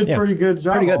think. You did pretty good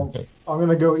job. Pretty good. I'm going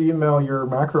to go email your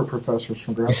macro professors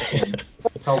from grad school.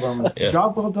 Tell them,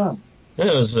 job well done.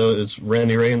 Yeah, it's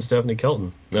Randy Ray and Stephanie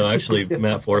Kelton. No, actually,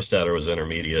 Matt Forstatter was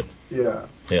intermediate. Yeah.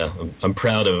 Yeah, I'm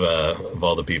proud of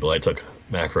all the people I took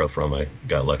macro from. I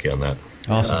got lucky on that.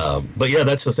 Awesome. But yeah,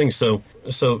 that's the thing. So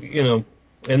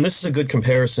and this is a good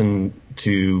comparison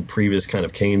to previous kind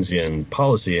of Keynesian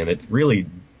policy, and it really,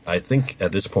 I think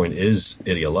at this point, is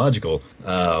ideological.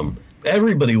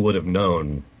 Everybody would have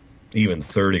known even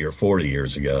 30 or 40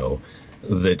 years ago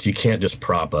that you can't just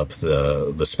prop up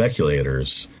the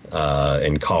speculators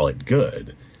and call it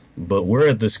good. But we're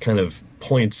at this kind of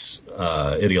points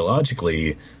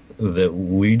ideologically that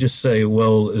we just say,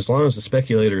 well, as long as the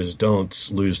speculators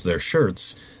don't lose their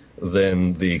shirts,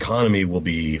 then the economy will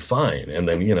be fine. And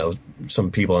then,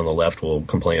 some people on the left will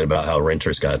complain about how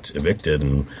renters got evicted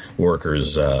and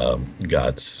workers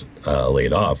got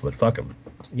laid off, but fuck them.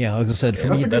 Yeah, like I said,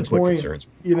 for me, that's what concerns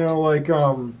me.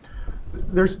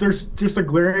 There's just a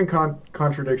glaring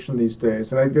contradiction these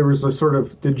days. And there was a sort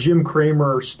of the Jim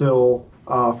Cramer still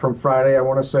from Friday, I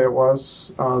want to say it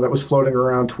was, that was floating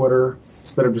around Twitter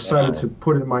that I've decided to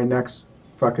put in my next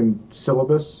fucking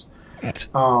syllabus.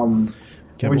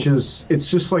 Which is, it's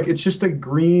just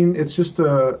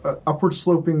a upward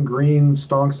sloping green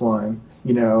stonks line,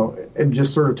 and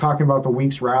just sort of talking about the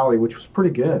week's rally, which was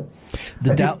pretty good.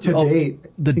 The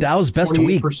Dow's best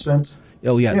week.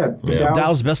 Oh yeah, the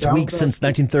Dow's best week since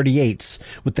 1938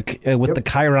 with the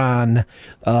Chiron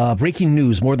breaking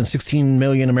news: more than 16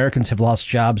 million Americans have lost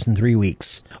jobs in 3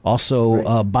 weeks. Also,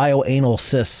 bioanal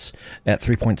cysts at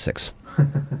 3.6.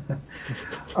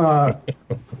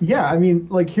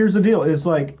 Here's the deal: is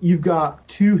you've got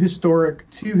two historic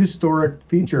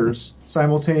features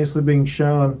simultaneously being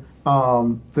shown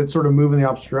that sort of move in the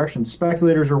opposite direction.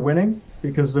 Speculators are winning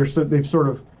because they've sort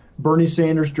of Bernie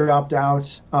Sanders dropped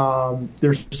out.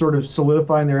 They're sort of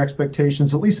solidifying their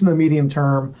expectations, at least in the medium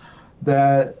term,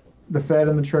 that the Fed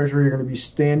and the Treasury are going to be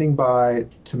standing by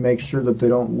to make sure that they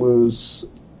don't lose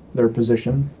their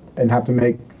position and have to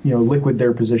make liquid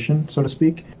their position, so to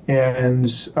speak. And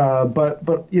but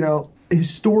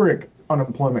historic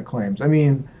unemployment claims. I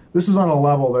mean, this is on a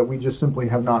level that we just simply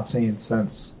have not seen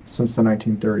since the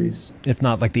 1930s, if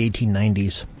not like the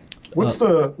 1890s. What's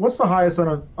the highest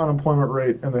unemployment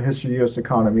rate in the history of the U.S.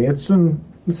 economy? It's in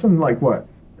like what?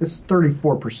 It's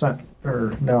 34%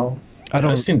 or no?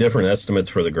 I've seen different estimates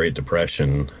for the Great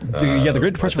Depression. The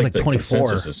Great Depression was like 24. The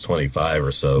consensus is 25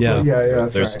 or so. Yeah,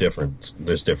 there's different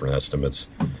estimates.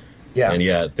 Yeah, and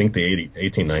I think the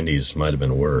 1890s might have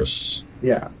been worse.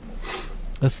 Yeah.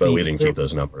 But we didn't keep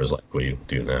those numbers like we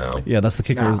do now. Yeah, that's the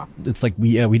kicker. No. It's like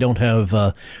we don't have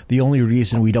the only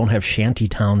reason we don't have shanty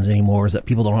towns anymore is that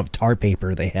people don't have tar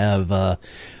paper. They have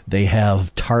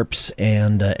tarps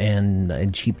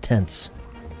and cheap tents.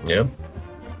 Yep.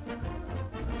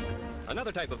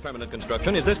 Another type of permanent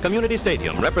construction is this community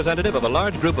stadium, representative of a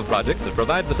large group of projects that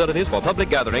provide facilities for public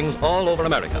gatherings all over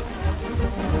America.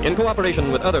 In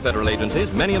cooperation with other federal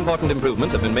agencies, many important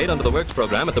improvements have been made under the Works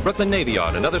program at the Brooklyn Navy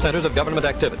Yard and other centers of government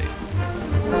activity.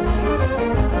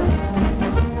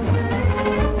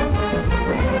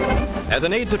 As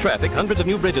an aid to traffic, hundreds of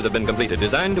new bridges have been completed,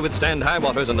 designed to withstand high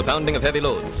waters and the pounding of heavy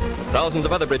loads. Thousands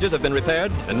of other bridges have been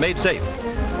repaired and made safe.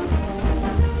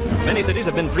 Many cities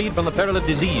have been freed from the peril of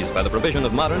disease by the provision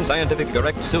of modern, scientific,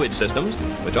 correct sewage systems,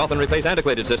 which often replace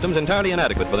antiquated systems entirely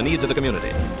inadequate for the needs of the community.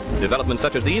 Developments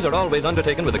such as these are always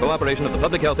undertaken with the cooperation of the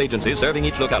public health agencies serving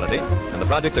each locality, and the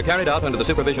projects are carried out under the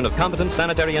supervision of competent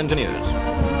sanitary engineers.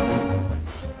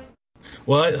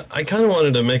 Well, I kind of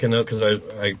wanted to make a note because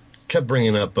I kept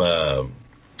bringing up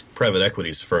private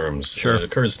equities firms. Sure. It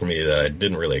occurs to me that I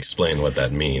didn't really explain what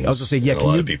that means. I was going to say, a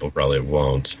lot of people probably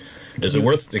won't. Is it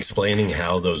worth explaining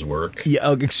how those work?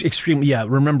 Yeah, extremely. Yeah,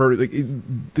 remember,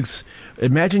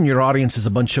 imagine your audience is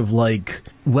a bunch of like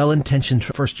well-intentioned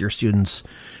first-year students,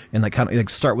 and like kind of like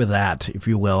start with that, if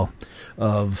you will,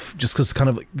 of just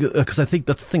because I think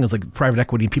that's the thing is like private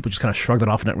equity, people just kind of shrug that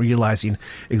off, not realizing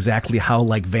exactly how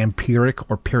like vampiric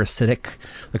or parasitic,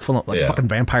 like full like fucking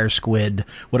vampire squid,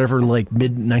 whatever like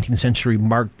mid 19th century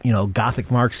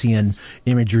Gothic Marxian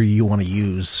imagery you want to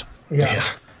use. Yeah.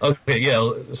 Okay,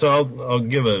 yeah. So I'll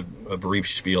give a brief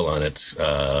spiel on it,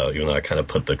 even though I kind of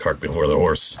put the cart before the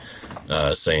horse,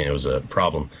 saying it was a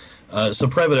problem. So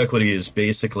private equity is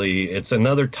basically, it's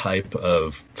another type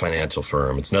of financial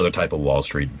firm. It's another type of Wall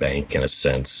Street bank in a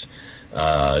sense.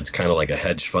 It's kind of like a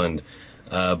hedge fund.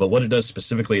 But what it does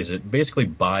specifically is it basically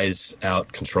buys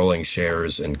out controlling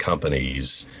shares in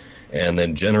companies and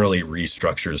then generally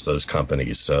restructures those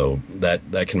companies. So that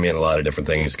can mean a lot of different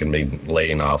things. It can mean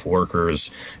laying off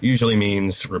workers, usually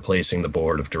means replacing the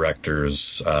board of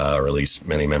directors, or at least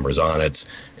many members on it,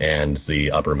 and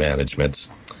the upper management.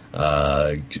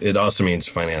 It also means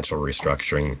financial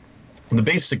restructuring. The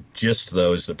basic gist,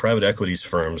 though, is that private equities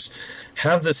firms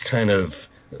have this kind of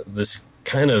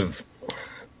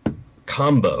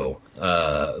combo,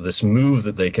 this move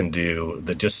that they can do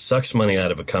that just sucks money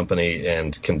out of a company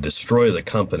and can destroy the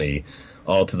company,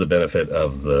 all to the benefit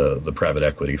of the private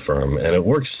equity firm. And it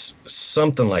works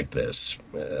something like this.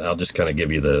 I'll just kind of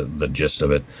give you the gist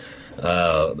of it.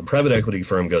 The private equity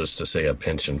firm goes to, say, a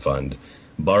pension fund,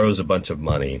 borrows a bunch of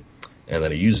money, and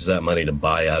then it uses that money to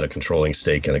buy out a controlling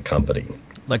stake in a company.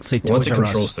 Like, say, Once it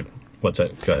controls the... What's that?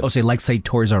 Go ahead. I would say, like, say,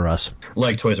 Toys R Us.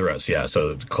 Like Toys R Us, yeah.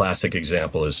 So classic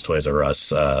example is Toys R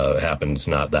Us. Happened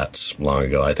not that long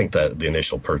ago. I think that the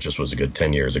initial purchase was a good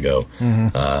 10 years ago.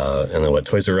 Mm-hmm. And then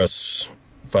Toys R Us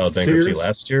filed bankruptcy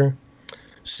last year.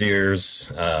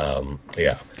 Sears,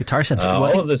 yeah. Guitar Center.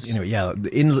 All of this...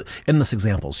 endless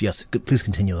examples. Yes, please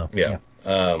continue, though. Yeah.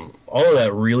 All of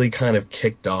that really kind of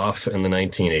kicked off in the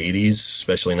 1980s,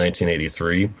 especially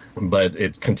 1983, but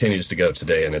it continues to go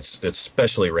today, and it's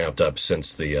especially ramped up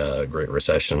since the Great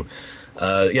Recession.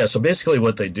 So basically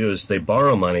what they do is they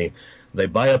borrow money, they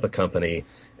buy up a company,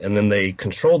 and then they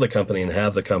control the company and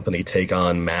have the company take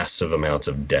on massive amounts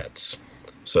of debts.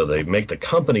 So they make the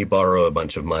company borrow a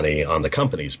bunch of money on the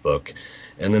company's book,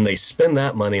 and then they spend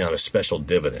that money on a special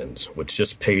dividend, which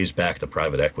just pays back the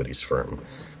private equities firm.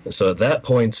 So at that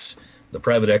point, the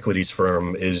private equities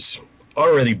firm is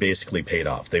already basically paid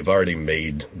off. They've already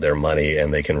made their money,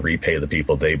 and they can repay the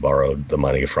people they borrowed the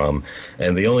money from.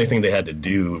 And the only thing they had to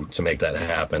do to make that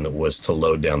happen was to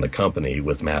load down the company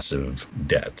with massive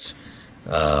debts.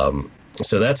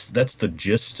 So that's the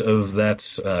gist of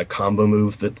that combo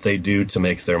move that they do to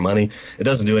make their money. It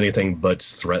doesn't do anything but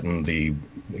threaten the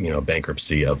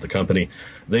bankruptcy of the company.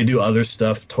 They do other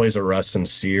stuff. Toys R Us and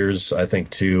Sears, I think,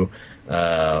 too,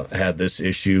 had this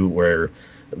issue where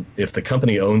if the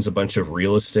company owns a bunch of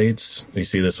real estate, you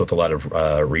see this with a lot of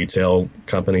retail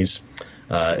companies,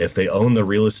 if they own the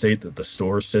real estate that the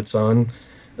store sits on,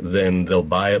 then they'll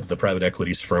buy up, the private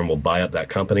equities firm will buy up that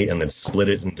company and then split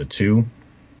it into two.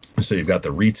 So you've got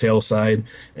the retail side,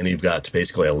 and you've got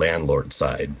basically a landlord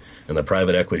side, and the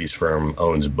private equities firm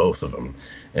owns both of them.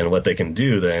 And what they can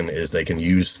do then is they can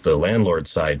use the landlord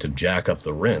side to jack up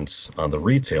the rents on the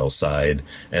retail side,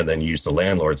 and then use the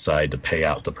landlord side to pay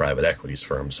out the private equities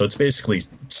firm. So it's basically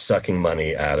sucking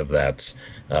money out of that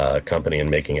company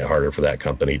and making it harder for that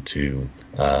company to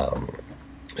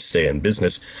stay in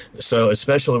business. So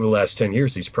especially over the last 10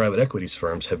 years, these private equities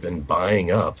firms have been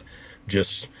buying up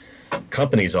just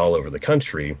companies all over the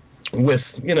country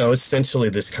with, essentially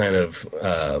this kind of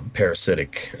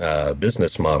parasitic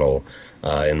business model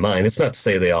in mind. It's not to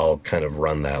say they all kind of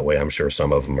run that way. I'm sure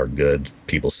some of them are good.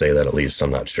 People say that, at least.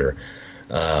 I'm not sure.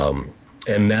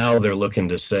 And now they're looking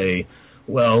to say,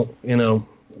 well,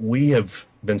 we have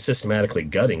been systematically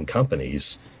gutting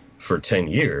companies for 10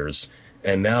 years,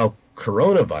 and now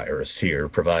coronavirus here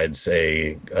provides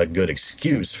a good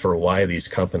excuse for why these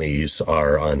companies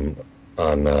are on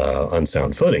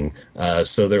unsound footing.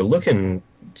 So they're looking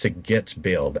to get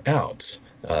bailed out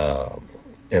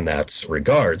in that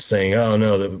regard, saying, oh,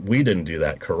 no, we didn't do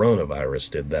that.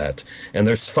 Coronavirus did that. And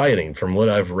there's fighting. From what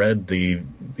I've read,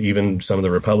 even some of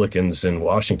the Republicans in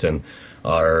Washington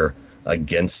are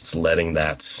against letting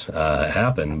that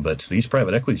happen. But these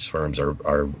private equities firms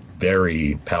are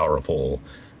very powerful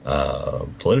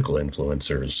political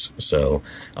influencers. So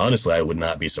honestly, I would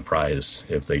not be surprised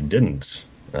if they didn't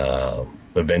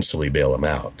eventually bail them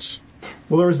out.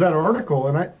 Well, there was that article,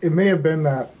 and it may have been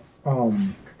that.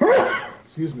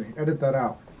 Excuse me, edit that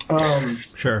out.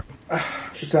 Sure.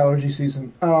 It's allergy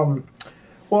season.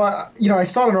 Well, I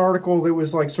saw an article that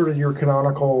was like sort of your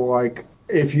canonical, like,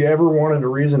 if you ever wanted a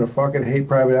reason to fucking hate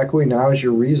private equity, now is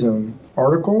your reason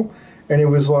article. And it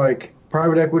was like,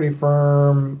 private equity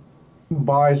firm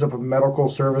buys up a medical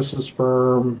services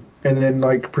firm and then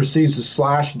like proceeds to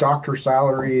slash doctor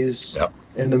salaries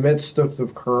in the midst of the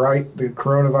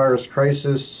coronavirus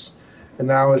crisis, and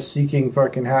now is seeking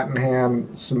fucking hat in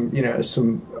hand some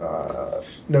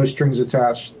no strings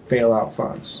attached bailout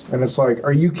funds. And it's like,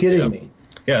 are you kidding me?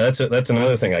 Yeah, that's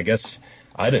another thing. I guess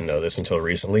I didn't know this until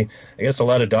recently. I guess a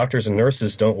lot of doctors and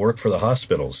nurses don't work for the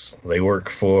hospitals. They work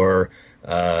for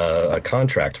a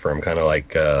contract firm, kind of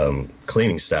like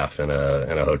cleaning staff in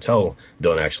a hotel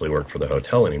don't actually work for the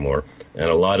hotel anymore. And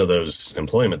a lot of those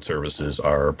employment services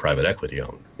are private equity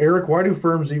owned. Eric, why do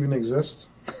firms even exist?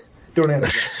 Don't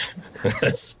answer.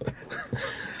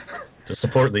 To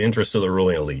support the interests of the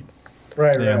ruling elite.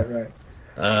 Right.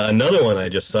 Another one I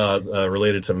just saw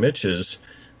related to Mitch's.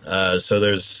 So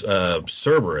there's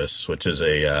Cerberus, which is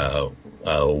a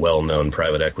well-known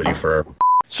private equity firm.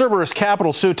 Cerberus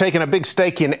Capital Sue taking a big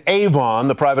stake in Avon.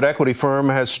 The private equity firm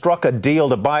has struck a deal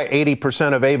to buy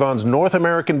 80% of Avon's North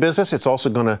American business. It's also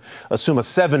going to assume a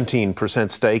 17%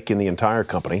 stake in the entire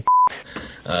company.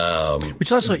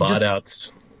 Which also bought out.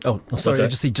 Oh, sorry. I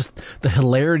just see just the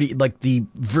hilarity, like the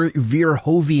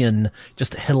Verhoeven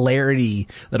just hilarity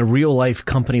that a real life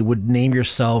company would name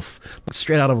yourself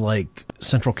straight out of like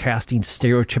Central Casting,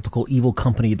 stereotypical evil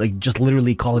company, like just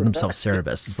literally calling themselves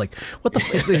Cerberus. It's like, what the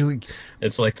fuck?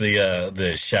 It's like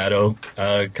the shadow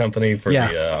company for the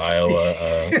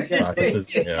Iowa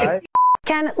caucuses. Yeah.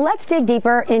 Ken, let's dig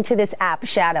deeper into this app,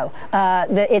 Shadow,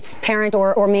 its parent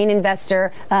or main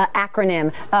investor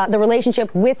acronym, the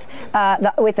relationship with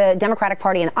the Democratic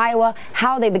Party in Iowa,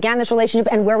 how they began this relationship,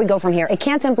 and where we go from here. It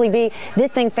can't simply be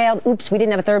this thing failed, oops, we didn't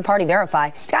have a third party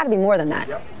verify. It's got to be more than that.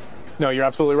 Yep. No, you're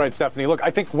absolutely right, Stephanie. Look, I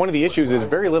think one of the issues is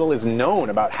very little is known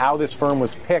about how this firm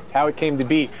was picked, how it came to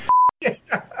be.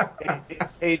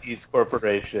 Hades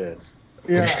Corporation.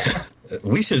 Yeah.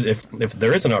 We should, if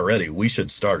there isn't already, we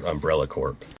should start Umbrella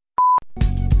Corp.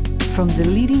 From the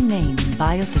leading name in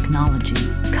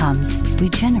biotechnology comes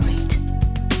Regenerate,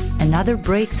 another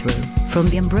breakthrough from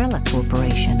the Umbrella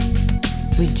Corporation.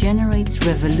 Regenerate's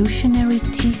revolutionary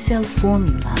T-cell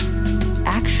formula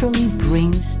actually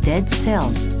brings dead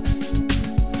cells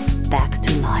back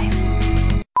to life.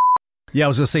 Yeah, I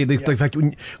was gonna say the fact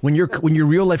when your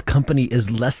real life company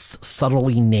is less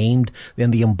subtly named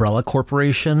than the Umbrella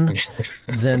Corporation,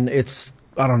 then it's,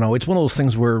 I don't know, it's one of those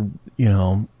things where,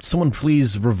 someone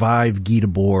please revive Guy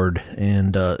Debord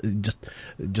and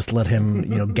just let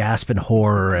him gasp in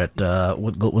horror at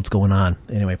what's going on.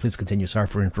 Anyway, please continue. Sorry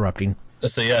for interrupting.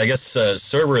 So yeah, I guess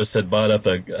Cerberus had bought up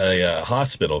a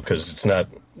hospital, because it's not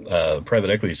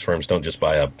private equity firms don't just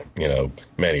buy up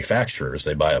manufacturers,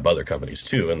 they buy up other companies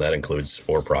too, and that includes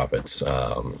for-profits,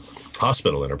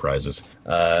 hospital enterprises,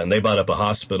 and they bought up a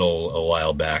hospital a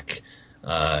while back,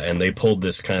 and they pulled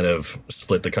this kind of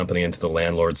split the company into the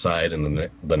landlord side and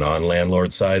the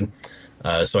non-landlord side.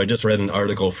 So I just read an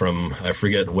article from I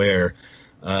forget where.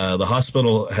 The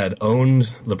hospital had owned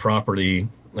the property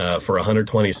for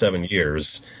 127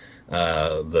 years.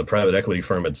 The private equity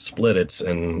firm had split it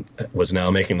and was now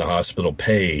making the hospital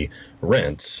pay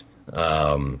rent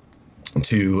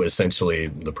to essentially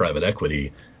the private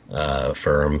equity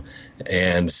firm.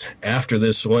 And after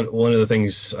this, one of the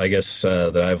things I guess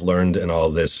that I've learned in all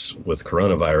this with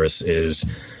coronavirus is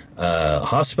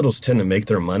hospitals tend to make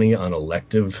their money on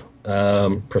elective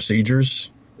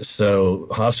procedures. So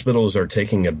hospitals are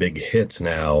taking a big hit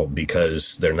now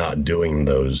because they're not doing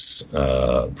those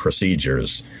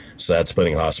procedures. So that's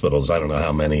putting hospitals, I don't know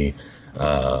how many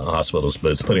hospitals,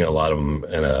 but it's putting a lot of them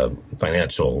in a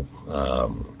financial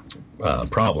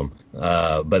problem.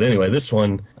 But anyway, this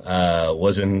one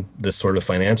was in this sort of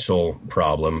financial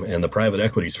problem, and the private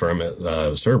equities firm,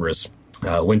 Cerberus,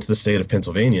 went to the state of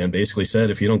Pennsylvania and basically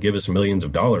said, if you don't give us millions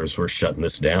of dollars, we're shutting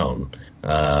this down.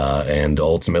 And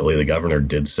ultimately the governor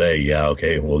did say, yeah,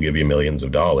 okay, we'll give you millions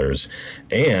of dollars.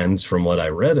 And from what I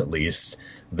read, at least,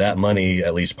 that money,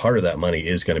 at least part of that money,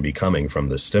 is going to be coming from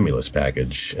the stimulus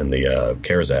package and the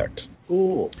CARES Act.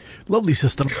 Ooh. Lovely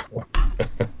system.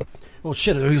 Well,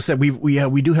 shit, as I said,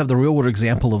 we do have the real world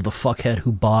example of the fuckhead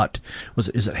who bought,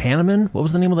 is it Hahnemann? What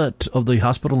was the name of the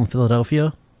hospital in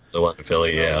Philadelphia? The one in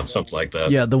Philly, yeah, something like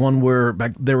that. Yeah, the one where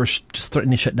back they were just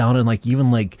threatening to shut down, and like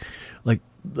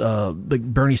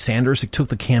Bernie Sanders took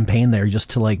the campaign there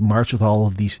just to march with all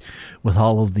of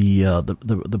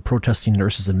the protesting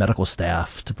nurses and medical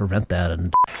staff to prevent that.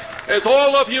 And as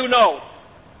all of you know,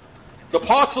 the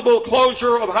possible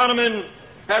closure of Hahnemann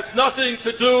has nothing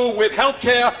to do with health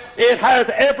care. It has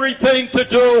everything to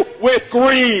do with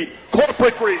greed,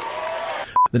 corporate greed.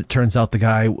 Then it turns out the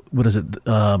guy,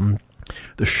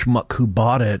 the schmuck who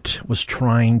bought it was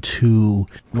trying to,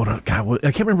 I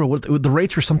can't remember what the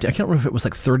rates were. Something I can't remember if it was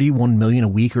like 31 million a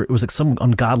week, or it was like some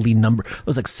ungodly number. It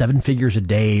was like 7 figures a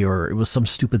day, or it was some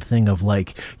stupid thing of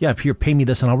like, yeah, here, pay me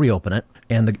this and I'll reopen it.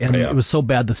 And it was so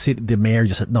bad the mayor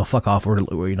just said, no, fuck off, we're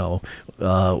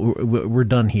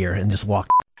done here, and just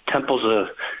walked. Temple's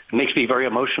makes me very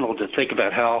emotional to think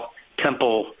about how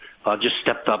Temple just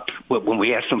stepped up when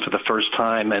we asked them for the first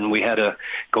time, and we had to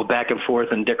go back and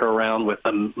forth and dicker around with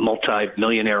a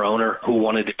multi-millionaire owner who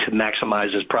wanted to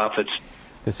maximize his profits.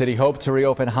 The city hoped to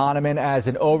reopen Hahnemann as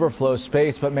an overflow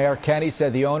space, but Mayor Kenney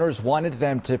said the owners wanted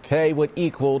them to pay what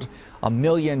equaled $1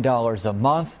 million a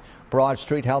month. Broad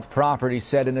Street Health Properties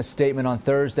said in a statement on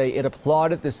Thursday it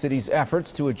applauded the city's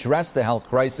efforts to address the health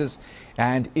crisis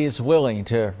and is willing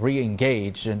to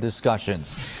re-engage in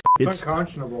discussions. It's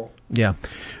unconscionable. Yeah.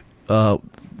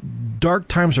 Dark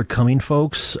times are coming,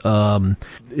 folks,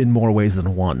 in more ways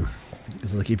than one.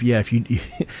 It's like if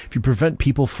you prevent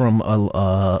people from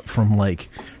like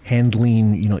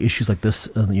handling issues like this,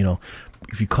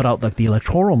 if you cut out like the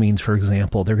electoral means, for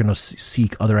example, they're going to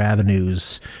seek other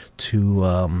avenues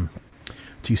to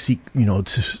seek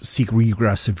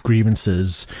regressive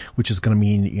grievances, which is going to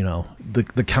mean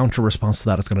the counter response to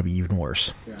that is going to be even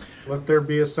worse. Yeah. Let there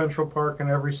be a Central Park in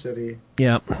every city.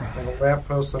 Yeah. And a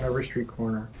lamppost on every street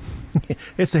corner.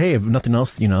 It's hey, if nothing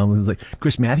else, like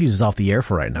Chris Matthews is off the air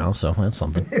for right now, so that's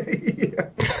something. Yeah,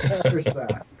 there's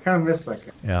that. Kind of miss that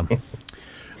guy. Yeah.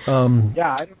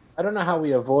 Yeah, I don't know how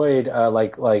we avoid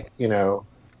the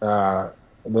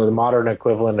modern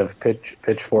equivalent of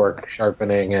pitchfork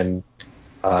sharpening and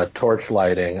torch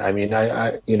lighting. I mean,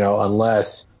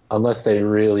 unless they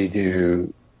really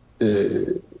do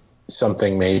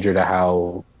something major to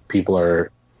how people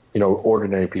are,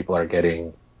 ordinary people are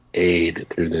getting aid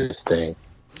through this thing.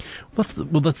 That's the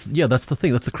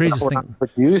thing. That's the craziest thing. We're not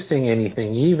producing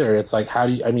anything either. It's like,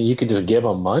 you could just give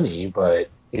them money, but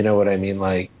you know what I mean?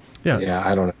 Like, yeah,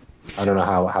 I don't know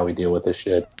how we deal with this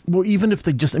shit. Well, even if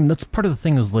they just, that's part of the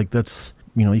thing is like, that's,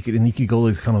 you could go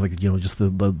like kind of like, just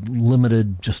the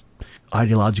limited, just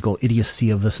ideological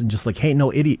idiocy of this, and just like, hey,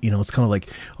 no, idiot, it's kind of like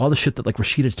all the shit that like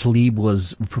Rashida Tlaib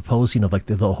was proposing of like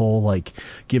the whole like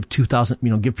give 2,000,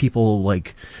 give people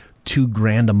like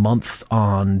 $2,000 a month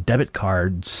on debit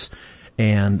cards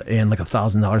and like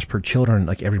 $1,000 per children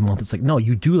like every month. It's like, no,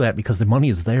 you do that because the money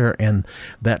is there, and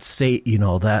that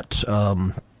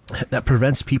that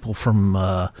prevents people from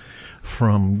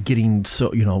getting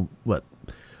so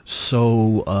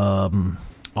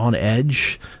on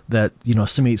edge that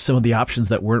some of the options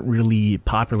that weren't really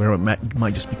popular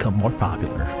might just become more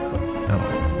popular. I don't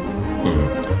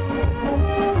know.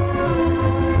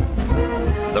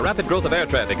 The rapid growth of air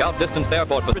traffic outdistanced the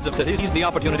airport for hundreds of cities. The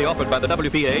opportunity offered by the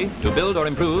WPA to build or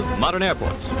improve modern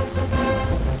airports.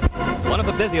 One of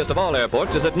the busiest of all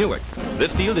airports is at Newark.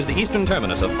 This field is the eastern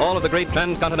terminus of all of the great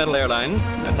transcontinental airlines,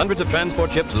 and hundreds of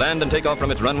transport ships land and take off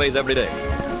from its runways every day.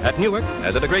 At Newark,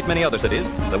 as at a great many other cities,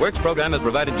 the Works program has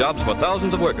provided jobs for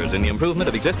thousands of workers in the improvement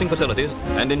of existing facilities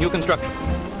and in new construction.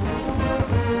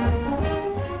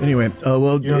 Anyway,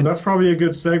 that's probably a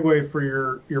good segue for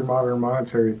your modern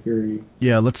monetary theory.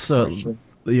 Yeah, let's.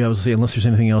 I was saying, unless there's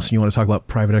anything else you want to talk about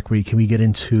private equity, can we get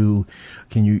into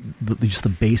just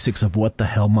the basics of what the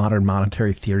hell modern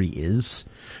monetary theory is?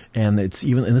 And this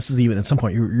is even at some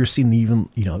point you're seeing even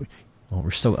well,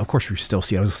 we still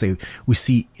see. I was going to say we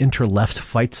see intra-left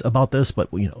fights about this, but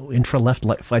intra-left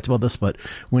fights about this. But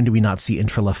when do we not see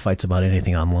intra-left fights about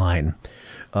anything online?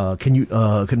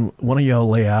 Can one of y'all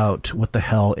lay out what the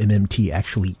hell MMT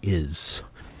actually is?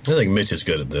 I think Mitch is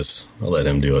good at this. I'll let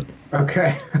him do it.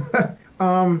 Okay.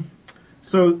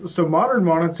 So modern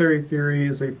monetary theory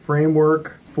is a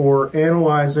framework for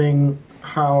analyzing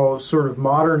how sort of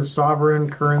modern sovereign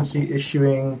currency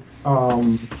issuing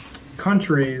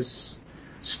countries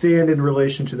stand in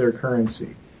relation to their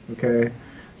currency. Okay.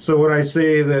 So when I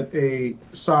say that a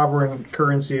sovereign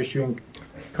currency issuing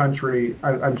country,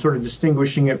 I'm sort of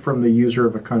distinguishing it from the user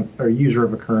of a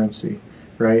currency,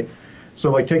 right?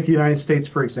 So like take the United States,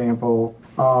 for example.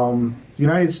 The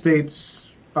United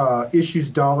States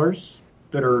issues dollars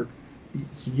that are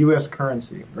it's U.S.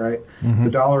 currency, right? Mm-hmm.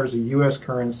 The dollar is a U.S.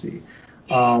 currency.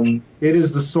 It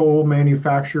is the sole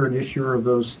manufacturer and issuer of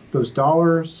those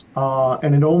dollars,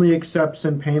 and it only accepts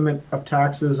in payment of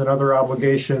taxes and other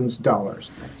obligations dollars.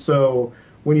 So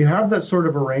when you have that sort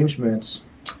of arrangements,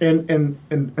 and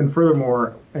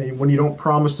furthermore, when you don't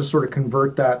promise to sort of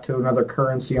convert that to another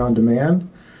currency on demand,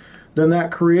 then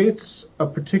that creates a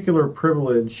particular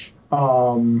privilege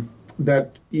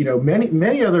that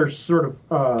many other sort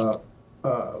of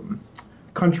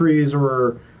countries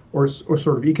or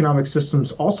sort of economic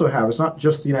systems also have. It's not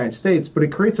just the United States, but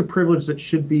it creates a privilege that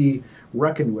should be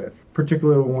reckoned with,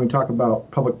 particularly when we talk about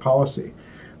public policy.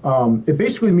 It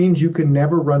basically means you can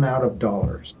never run out of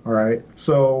dollars. All right.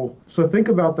 So think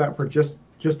about that for just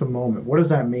a moment. What does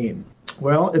that mean?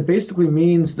 Well, it basically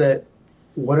means that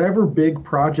whatever big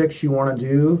projects you want to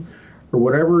do, or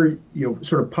whatever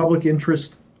sort of public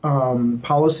interest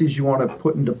policies you want to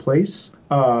put into place,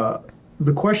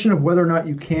 the question of whether or not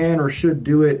you can or should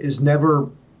do it is never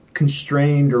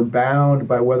constrained or bound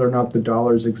by whether or not the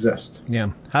dollars exist.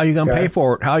 Yeah. How are you going to pay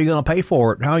for it? How are you going to pay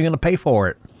for it? How are you going to pay for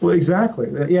it? Well, exactly.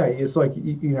 Yeah. It's like,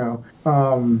 that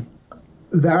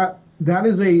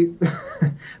is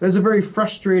that's a very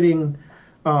frustrating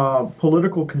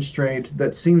political constraint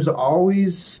that seems to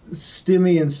always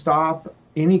stymie and stop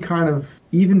any kind of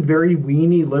even very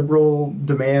weenie liberal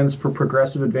demands for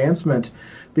progressive advancement,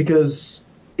 because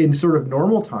in sort of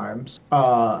normal times,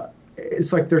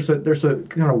 it's like there's a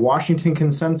kind of Washington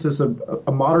consensus,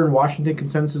 a modern Washington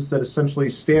consensus that essentially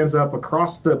stands up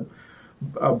across the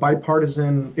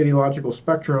bipartisan ideological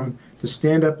spectrum to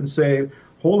stand up and say,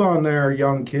 hold on there,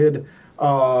 young kid,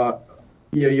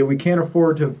 we can't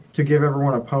afford to give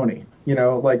everyone a pony.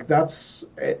 Like that's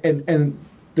and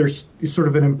there's sort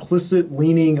of an implicit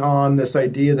leaning on this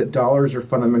idea that dollars are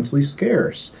fundamentally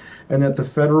scarce, and that the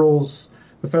federal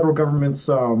government's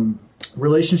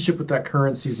relationship with that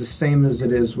currency is the same as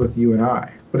it is with you and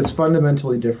I, but it's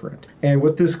fundamentally different. And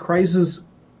what this crisis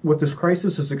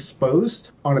has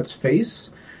exposed on its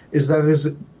face is that is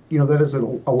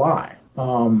a lie.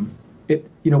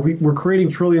 We're creating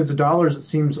trillions of dollars, it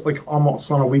seems like,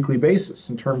 almost on a weekly basis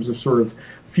in terms of sort of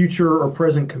future or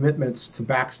present commitments to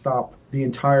backstop the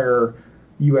entire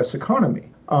U.S. economy.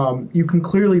 You can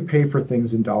clearly pay for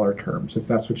things in dollar terms if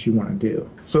that's what you want to do.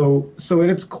 So at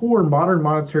its core, modern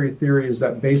monetary theory is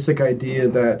that basic idea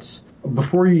that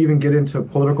before you even get into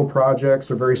political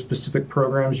projects or very specific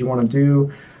programs you want to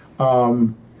do,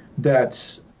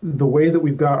 that the way that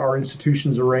we've got our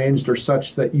institutions arranged are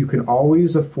such that you can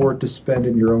always afford to spend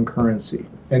in your own currency.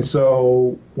 And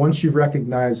so once you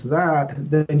recognize that,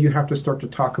 then you have to start to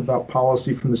talk about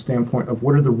policy from the standpoint of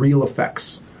what are the real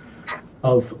effects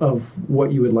of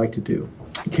what you would like to do.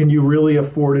 Can you really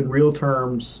afford in real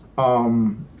terms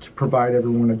to provide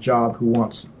everyone a job who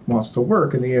wants to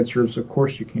work? And the answer is, of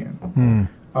course you can.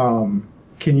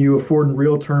 Can you afford in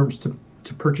real terms to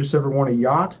purchase everyone a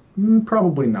yacht?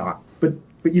 Probably not.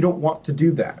 But you don't want to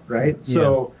do that, right? Yeah.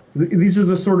 So these are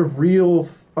the sort of real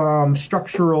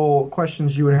structural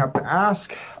questions you would have to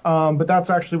ask. But that's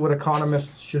actually what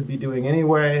economists should be doing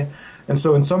anyway. And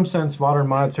so in some sense, modern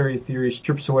monetary theory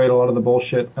strips away a lot of the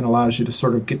bullshit and allows you to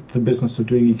sort of get to the business of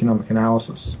doing economic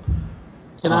analysis.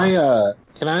 Can I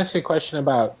ask you a question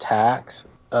about tax?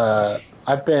 I'm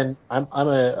a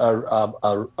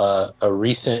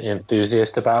recent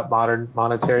enthusiast about modern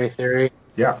monetary theory.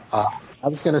 Yeah. I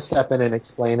was going to step in and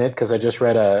explain it because I just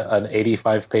read an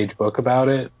 85-page book about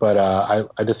it, but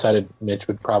I decided Mitch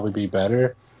would probably be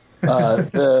better.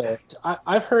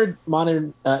 I've heard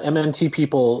modern MMT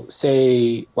people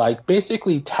say, like,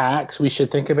 basically tax, we should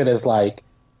think of it as like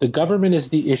the government is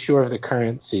the issuer of the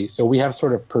currency, so we have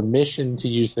sort of permission to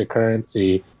use the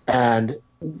currency, and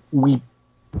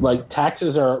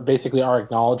taxes are basically our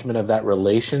acknowledgement of that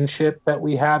relationship that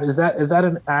we have. Is that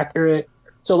an accurate?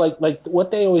 So like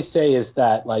what they always say is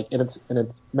that, like, and it's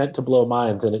meant to blow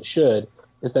minds, and it should,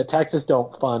 is that taxes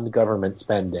don't fund government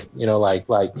spending.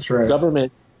 That's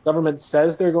right. Government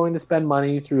says they're going to spend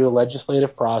money through a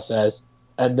legislative process,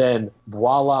 and then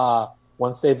voila,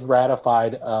 once they've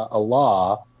ratified a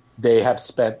law, they have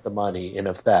spent the money in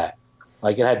effect.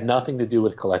 Like, it had nothing to do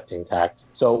with collecting tax.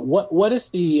 So what is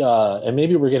the and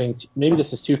maybe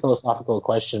this is too philosophical a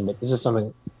question, but this is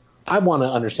something I want to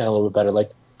understand a little bit better. Like,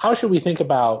 how should we think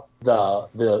about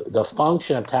the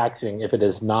function of taxing if it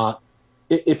is not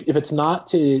if it's not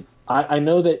to I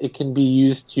know that it can be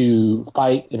used to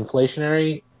fight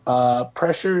inflationary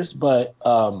pressures, but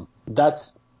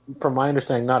that's, from my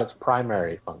understanding, not its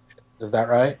primary function. Is that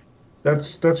right?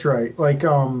 That's right. Like,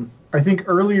 I think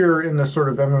earlier in the sort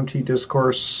of MMT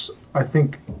discourse, I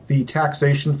think the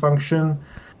taxation function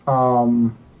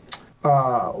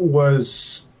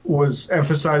was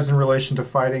emphasized in relation to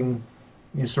fighting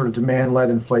sort of demand-led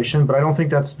inflation, but I don't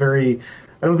think it's doing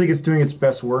its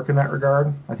best work in that regard.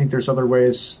 I think there's other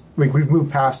ways. We've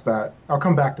moved past that. I'll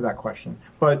come back to that question.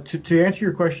 But to answer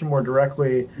your question more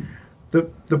directly,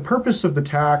 the purpose of the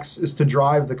tax is to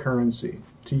drive the currency,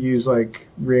 to use like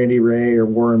Randy Wray or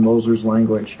Warren Moseley's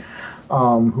language,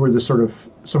 who are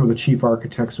some of the chief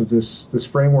architects of this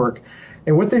framework.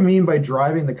 And what they mean by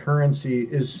driving the currency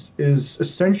is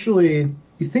essentially,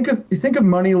 you think of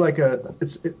money like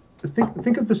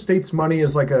think of the state's money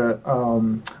as like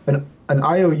an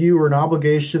IOU or an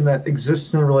obligation that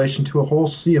exists in relation to a whole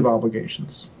sea of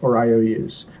obligations or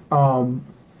IOUs.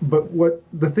 But what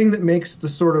the thing that makes the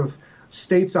sort of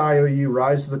state's IOU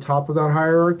rise to the top of that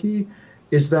hierarchy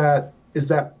is that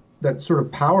sort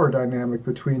of power dynamic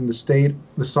between the state,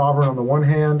 the sovereign on the one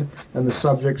hand, and the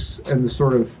subjects and the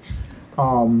sort of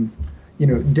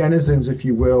denizens, if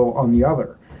you will, on the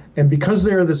other. And because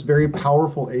they are this very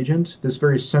powerful agent, this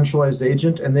very centralized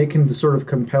agent, and they can sort of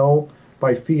compel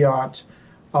by fiat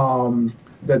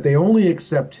that they only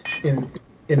accept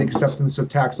in acceptance of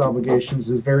tax obligations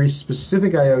is very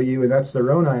specific IOU, and that's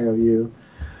their own IOU,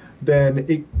 then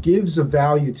it gives a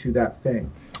value to that thing.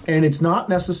 And it's not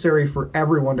necessary for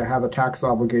everyone to have a tax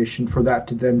obligation for that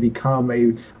to then become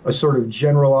a sort of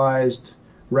generalized,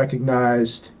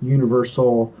 recognized,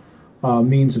 universal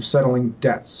means of settling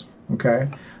debts. Okay?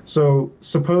 So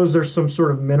suppose there's some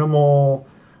sort of minimal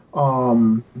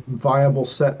viable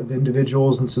set of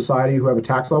individuals in society who have a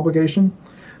tax obligation,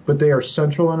 but they are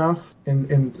central enough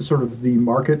in sort of the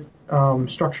market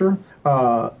structure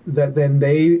that then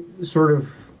they sort of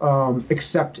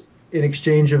accept in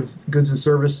exchange of goods and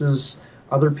services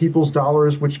other people's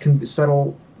dollars, which can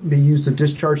be used to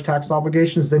discharge tax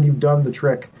obligations. Then you've done the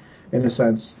trick in a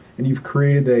sense, and you've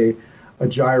created a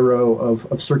gyro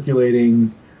of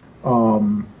circulating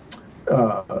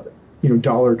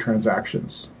dollar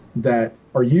transactions that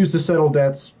are used to settle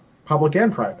debts, public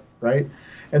and private, right?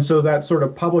 And so that sort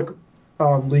of public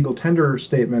legal tender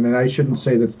statement, and I shouldn't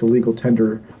say that's the legal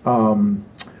tender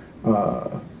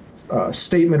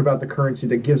statement about the currency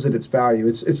that gives it its value.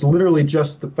 It's literally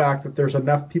just the fact that there's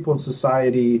enough people in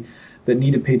society that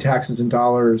need to pay taxes in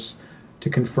dollars to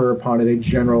confer upon it a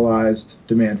generalized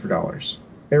demand for dollars.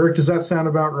 Eric, does that sound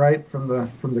about right from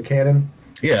the canon?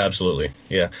 Yeah, absolutely.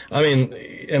 Yeah, I mean,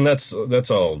 and that's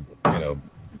all,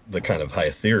 the kind of high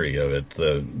theory of it.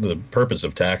 The purpose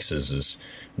of taxes is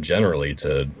generally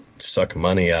to suck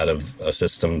money out of a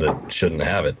system that shouldn't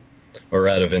have it, or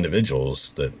out of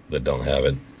individuals that don't have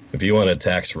it. If you want to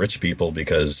tax rich people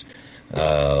because,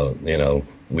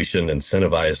 we shouldn't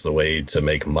incentivize the way to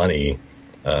make money,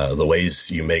 the ways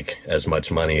you make as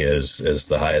much money as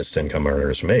the highest income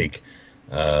earners make,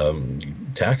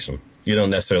 tax them. You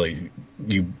don't necessarily,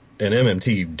 in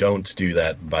MMT, you don't do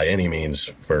that by any means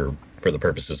for the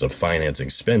purposes of financing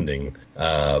spending.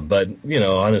 But,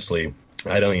 honestly,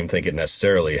 I don't even think it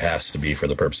necessarily has to be for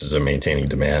the purposes of maintaining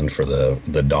demand for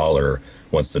the dollar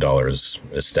once the dollar is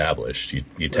established.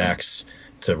 You tax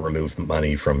to remove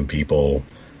money from people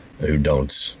who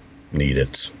don't need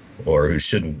it or who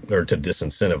shouldn't, or to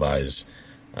disincentivize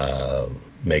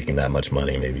making that much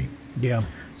money, maybe. Yeah.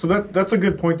 So that's a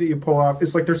good point that you pull off.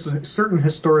 It's like there's a certain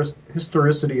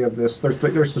historicity of this.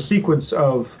 There's the sequence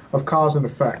of cause and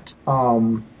effect.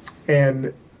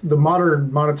 And the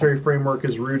modern monetary framework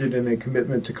is rooted in a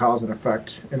commitment to cause and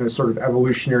effect in a sort of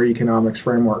evolutionary economics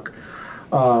framework.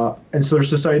 And so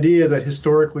there's this idea that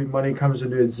historically money comes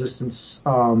into existence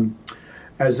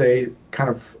as a kind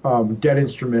of debt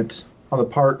instrument on the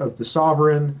part of the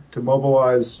sovereign to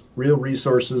mobilize real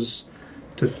resources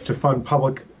to fund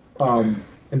public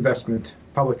investment,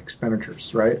 public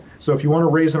expenditures, right? So if you want to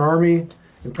raise an army,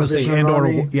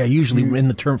 usually in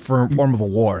the form of a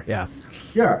war, yeah.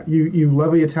 Yeah, you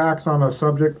levy a tax on a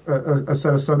subject, a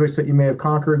set of subjects that you may have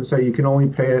conquered, and say you can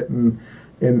only pay it in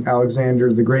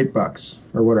Alexander the Great bucks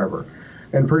or whatever.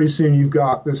 And pretty soon you've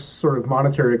got this sort of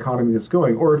monetary economy that's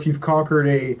going. Or if you've conquered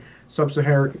a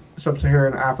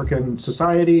sub-Saharan African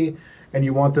society and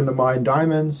you want them to mine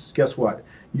diamonds, guess what?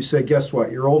 You say, guess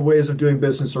what? Your old ways of doing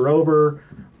business are over.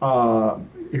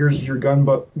 Here's your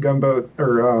gunboat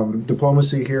or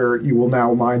diplomacy here. You will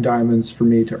now mine diamonds for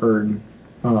me to earn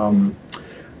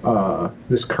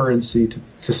this currency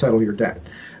to settle your debt.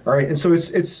 All right, and so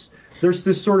there's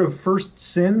this sort of first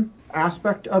sin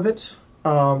aspect of it,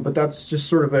 but that's just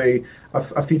sort of a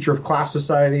feature of class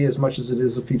society as much as it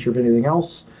is a feature of anything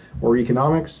else or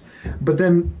economics. But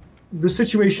then the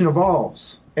situation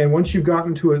evolves, and once you've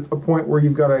gotten to a point where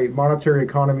you've got a monetary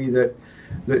economy that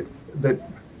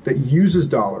uses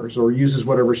dollars or uses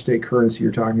whatever state currency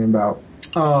you're talking about,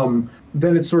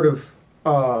 then it sort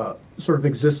of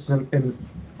exists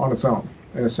on its own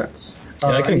in a sense. Yeah,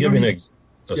 I can give you an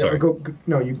sorry.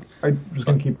 I was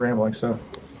going to keep rambling. So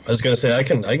I was going to say I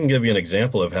can give you an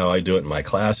example of how I do it in my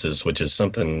classes, which is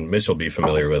something Mitch will be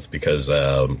familiar with because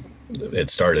it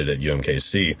started at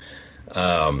UMKC.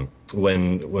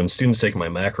 When students take my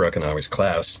macroeconomics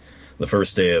class, the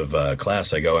first day of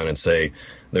class, I go in and say,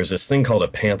 there's this thing called a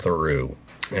pantheroo.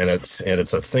 And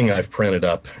it's a thing I've printed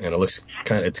up, and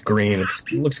it's green. It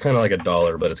looks kind of like a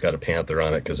dollar, but it's got a panther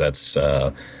on it because that's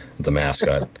the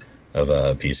mascot of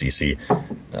PCC.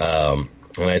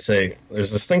 And I say,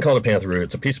 there's this thing called a pantheroo.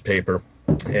 It's a piece of paper,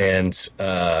 and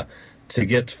to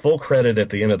get full credit at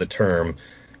the end of the term,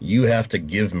 you have to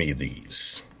give me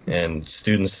these. And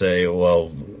students say,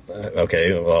 well,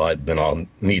 okay, well, then I'll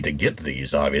need to get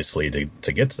these, obviously,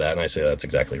 to get to that. And I say, that's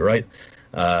exactly right.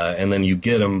 And then you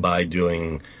get them by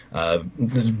doing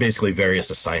basically various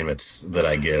assignments that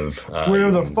I give.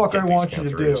 Whatever the fuck I want you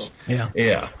to do.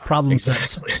 Yeah. Problem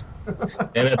exactly.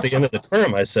 And at the end of the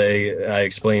term, I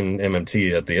explain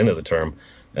MMT at the end of the term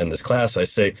in this class. I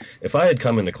say, if I had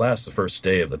come into class the first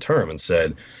day of the term and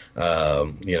said,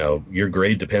 your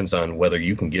grade depends on whether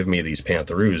you can give me these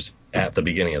pantheroos at the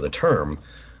beginning of the term,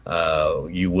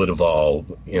 you would have all,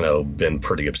 been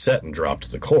pretty upset and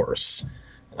dropped the course.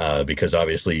 Because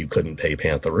obviously you couldn't pay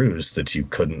pantheroos that you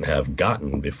couldn't have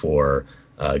gotten before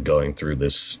going through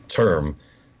this term.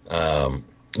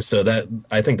 So that,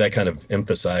 I think that kind of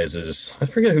emphasizes, I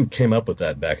forget who came up with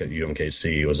that back at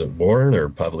UMKC. Was it Bourne or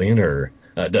Pavline, or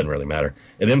it doesn't really matter.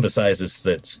 It emphasizes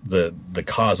that the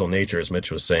causal nature, as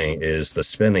Mitch was saying, is the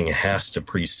spending has to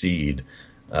precede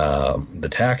the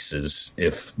taxes.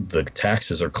 If the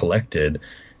taxes are collected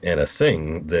and a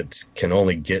thing that can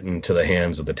only get into the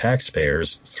hands of the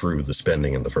taxpayers through the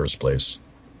spending in the first place.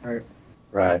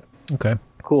 Right. Okay.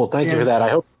 Cool. Thank you for that.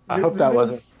 I hope that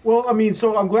wasn't. Well, I mean,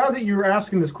 so I'm glad that you're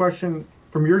asking this question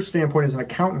from your standpoint as an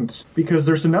accountant, because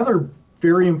there's another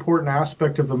very important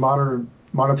aspect of the modern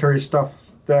monetary stuff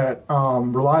that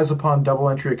relies upon double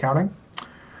entry accounting.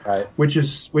 Right. Which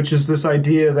is this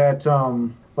idea that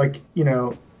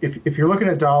if you're looking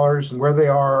at dollars and where they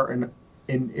are and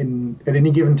in at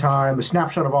any given time, a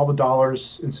snapshot of all the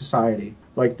dollars in society.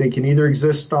 Like, they can either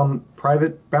exist on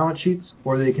private balance sheets,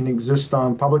 or they can exist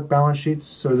on public balance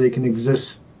sheets, or they can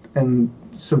exist in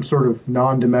some sort of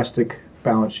non-domestic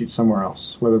balance sheet somewhere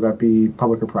else, whether that be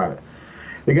public or private.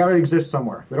 They got to exist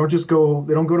somewhere. They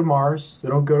don't go to Mars. They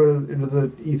don't go into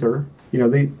the ether.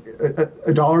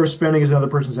 A dollar of spending is another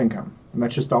person's income, and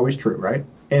that's just always true, right?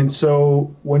 And so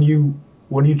when you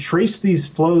trace these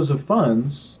flows of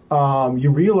funds,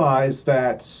 you realize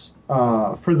that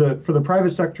for the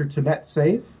private sector to net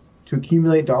save, to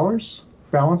accumulate dollars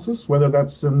balances, whether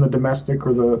that's in the domestic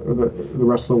or the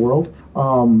rest of the world,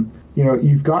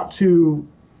 you've got to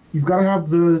have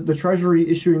the Treasury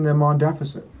issuing them on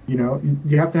deficit.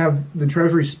 You have to have the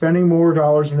Treasury spending more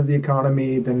dollars into the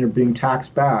economy than they're being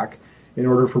taxed back in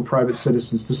order for private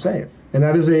citizens to save. And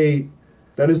that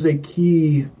is a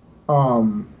key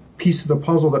piece of the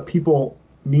puzzle that people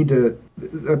need to.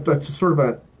 That's sort of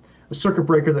a circuit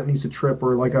breaker that needs to trip,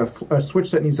 or like a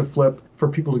switch that needs to flip for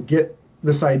people to get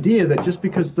this idea that just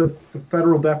because the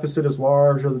federal deficit is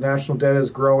large or the national debt is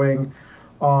growing,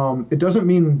 it doesn't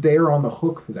mean they're on the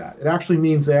hook for that. It actually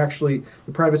means the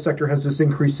private sector has this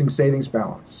increasing savings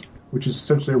balance, which is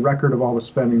essentially a record of all the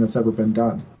spending that's ever been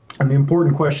done. And the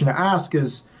important question to ask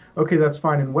is, okay, that's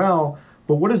fine and well,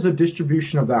 but what is the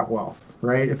distribution of that wealth,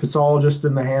 right? If it's all just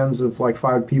in the hands of like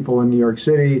 5 people in New York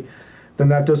City, then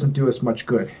that doesn't do us much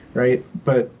good, right?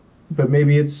 But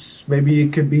maybe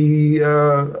it could be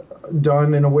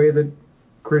done in a way that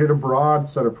created a broad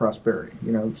set of prosperity,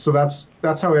 So that's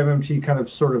how MMT kind of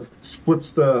sort of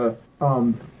splits the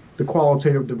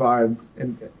qualitative divide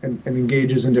and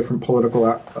engages in different political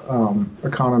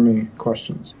economy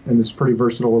questions, and it's pretty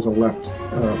versatile as a left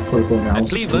political analysis. At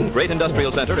Cleveland, great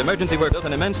industrial center, emergency work built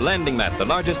an immense landing mat, the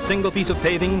largest single piece of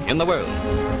paving in the world.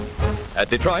 At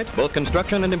Detroit, both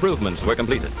construction and improvements were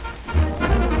completed.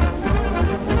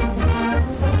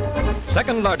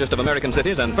 Second largest of American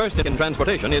cities and first in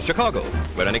transportation is Chicago,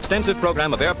 where an extensive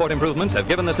program of airport improvements have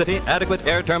given the city adequate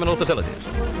air terminal facilities.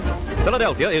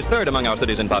 Philadelphia is third among our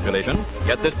cities in population,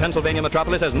 yet this Pennsylvania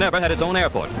metropolis has never had its own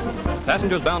airport.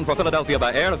 Passengers bound for Philadelphia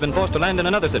by air have been forced to land in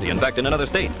another city, in fact in another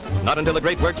state. Not until the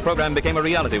Great Works program became a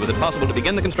reality was it possible to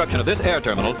begin the construction of this air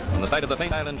terminal on the site of the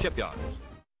Fane Island shipyard.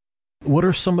 What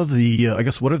are some of the,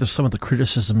 some of the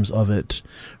criticisms of it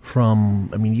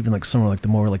from, even like some of like the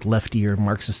more like lefty or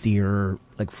Marxisty or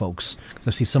like folks? 'Cause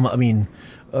I see some,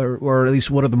 or at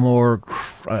least what are the more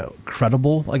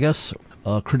credible,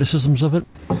 criticisms of it?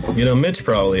 Mitch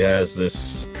probably has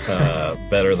this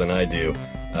better than I do,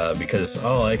 because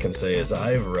all I can say is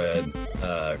I've read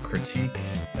critique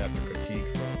after critique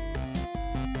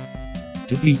from...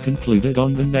 To be concluded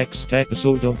on the next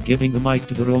episode of Giving the Mic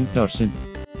to the Wrong Person.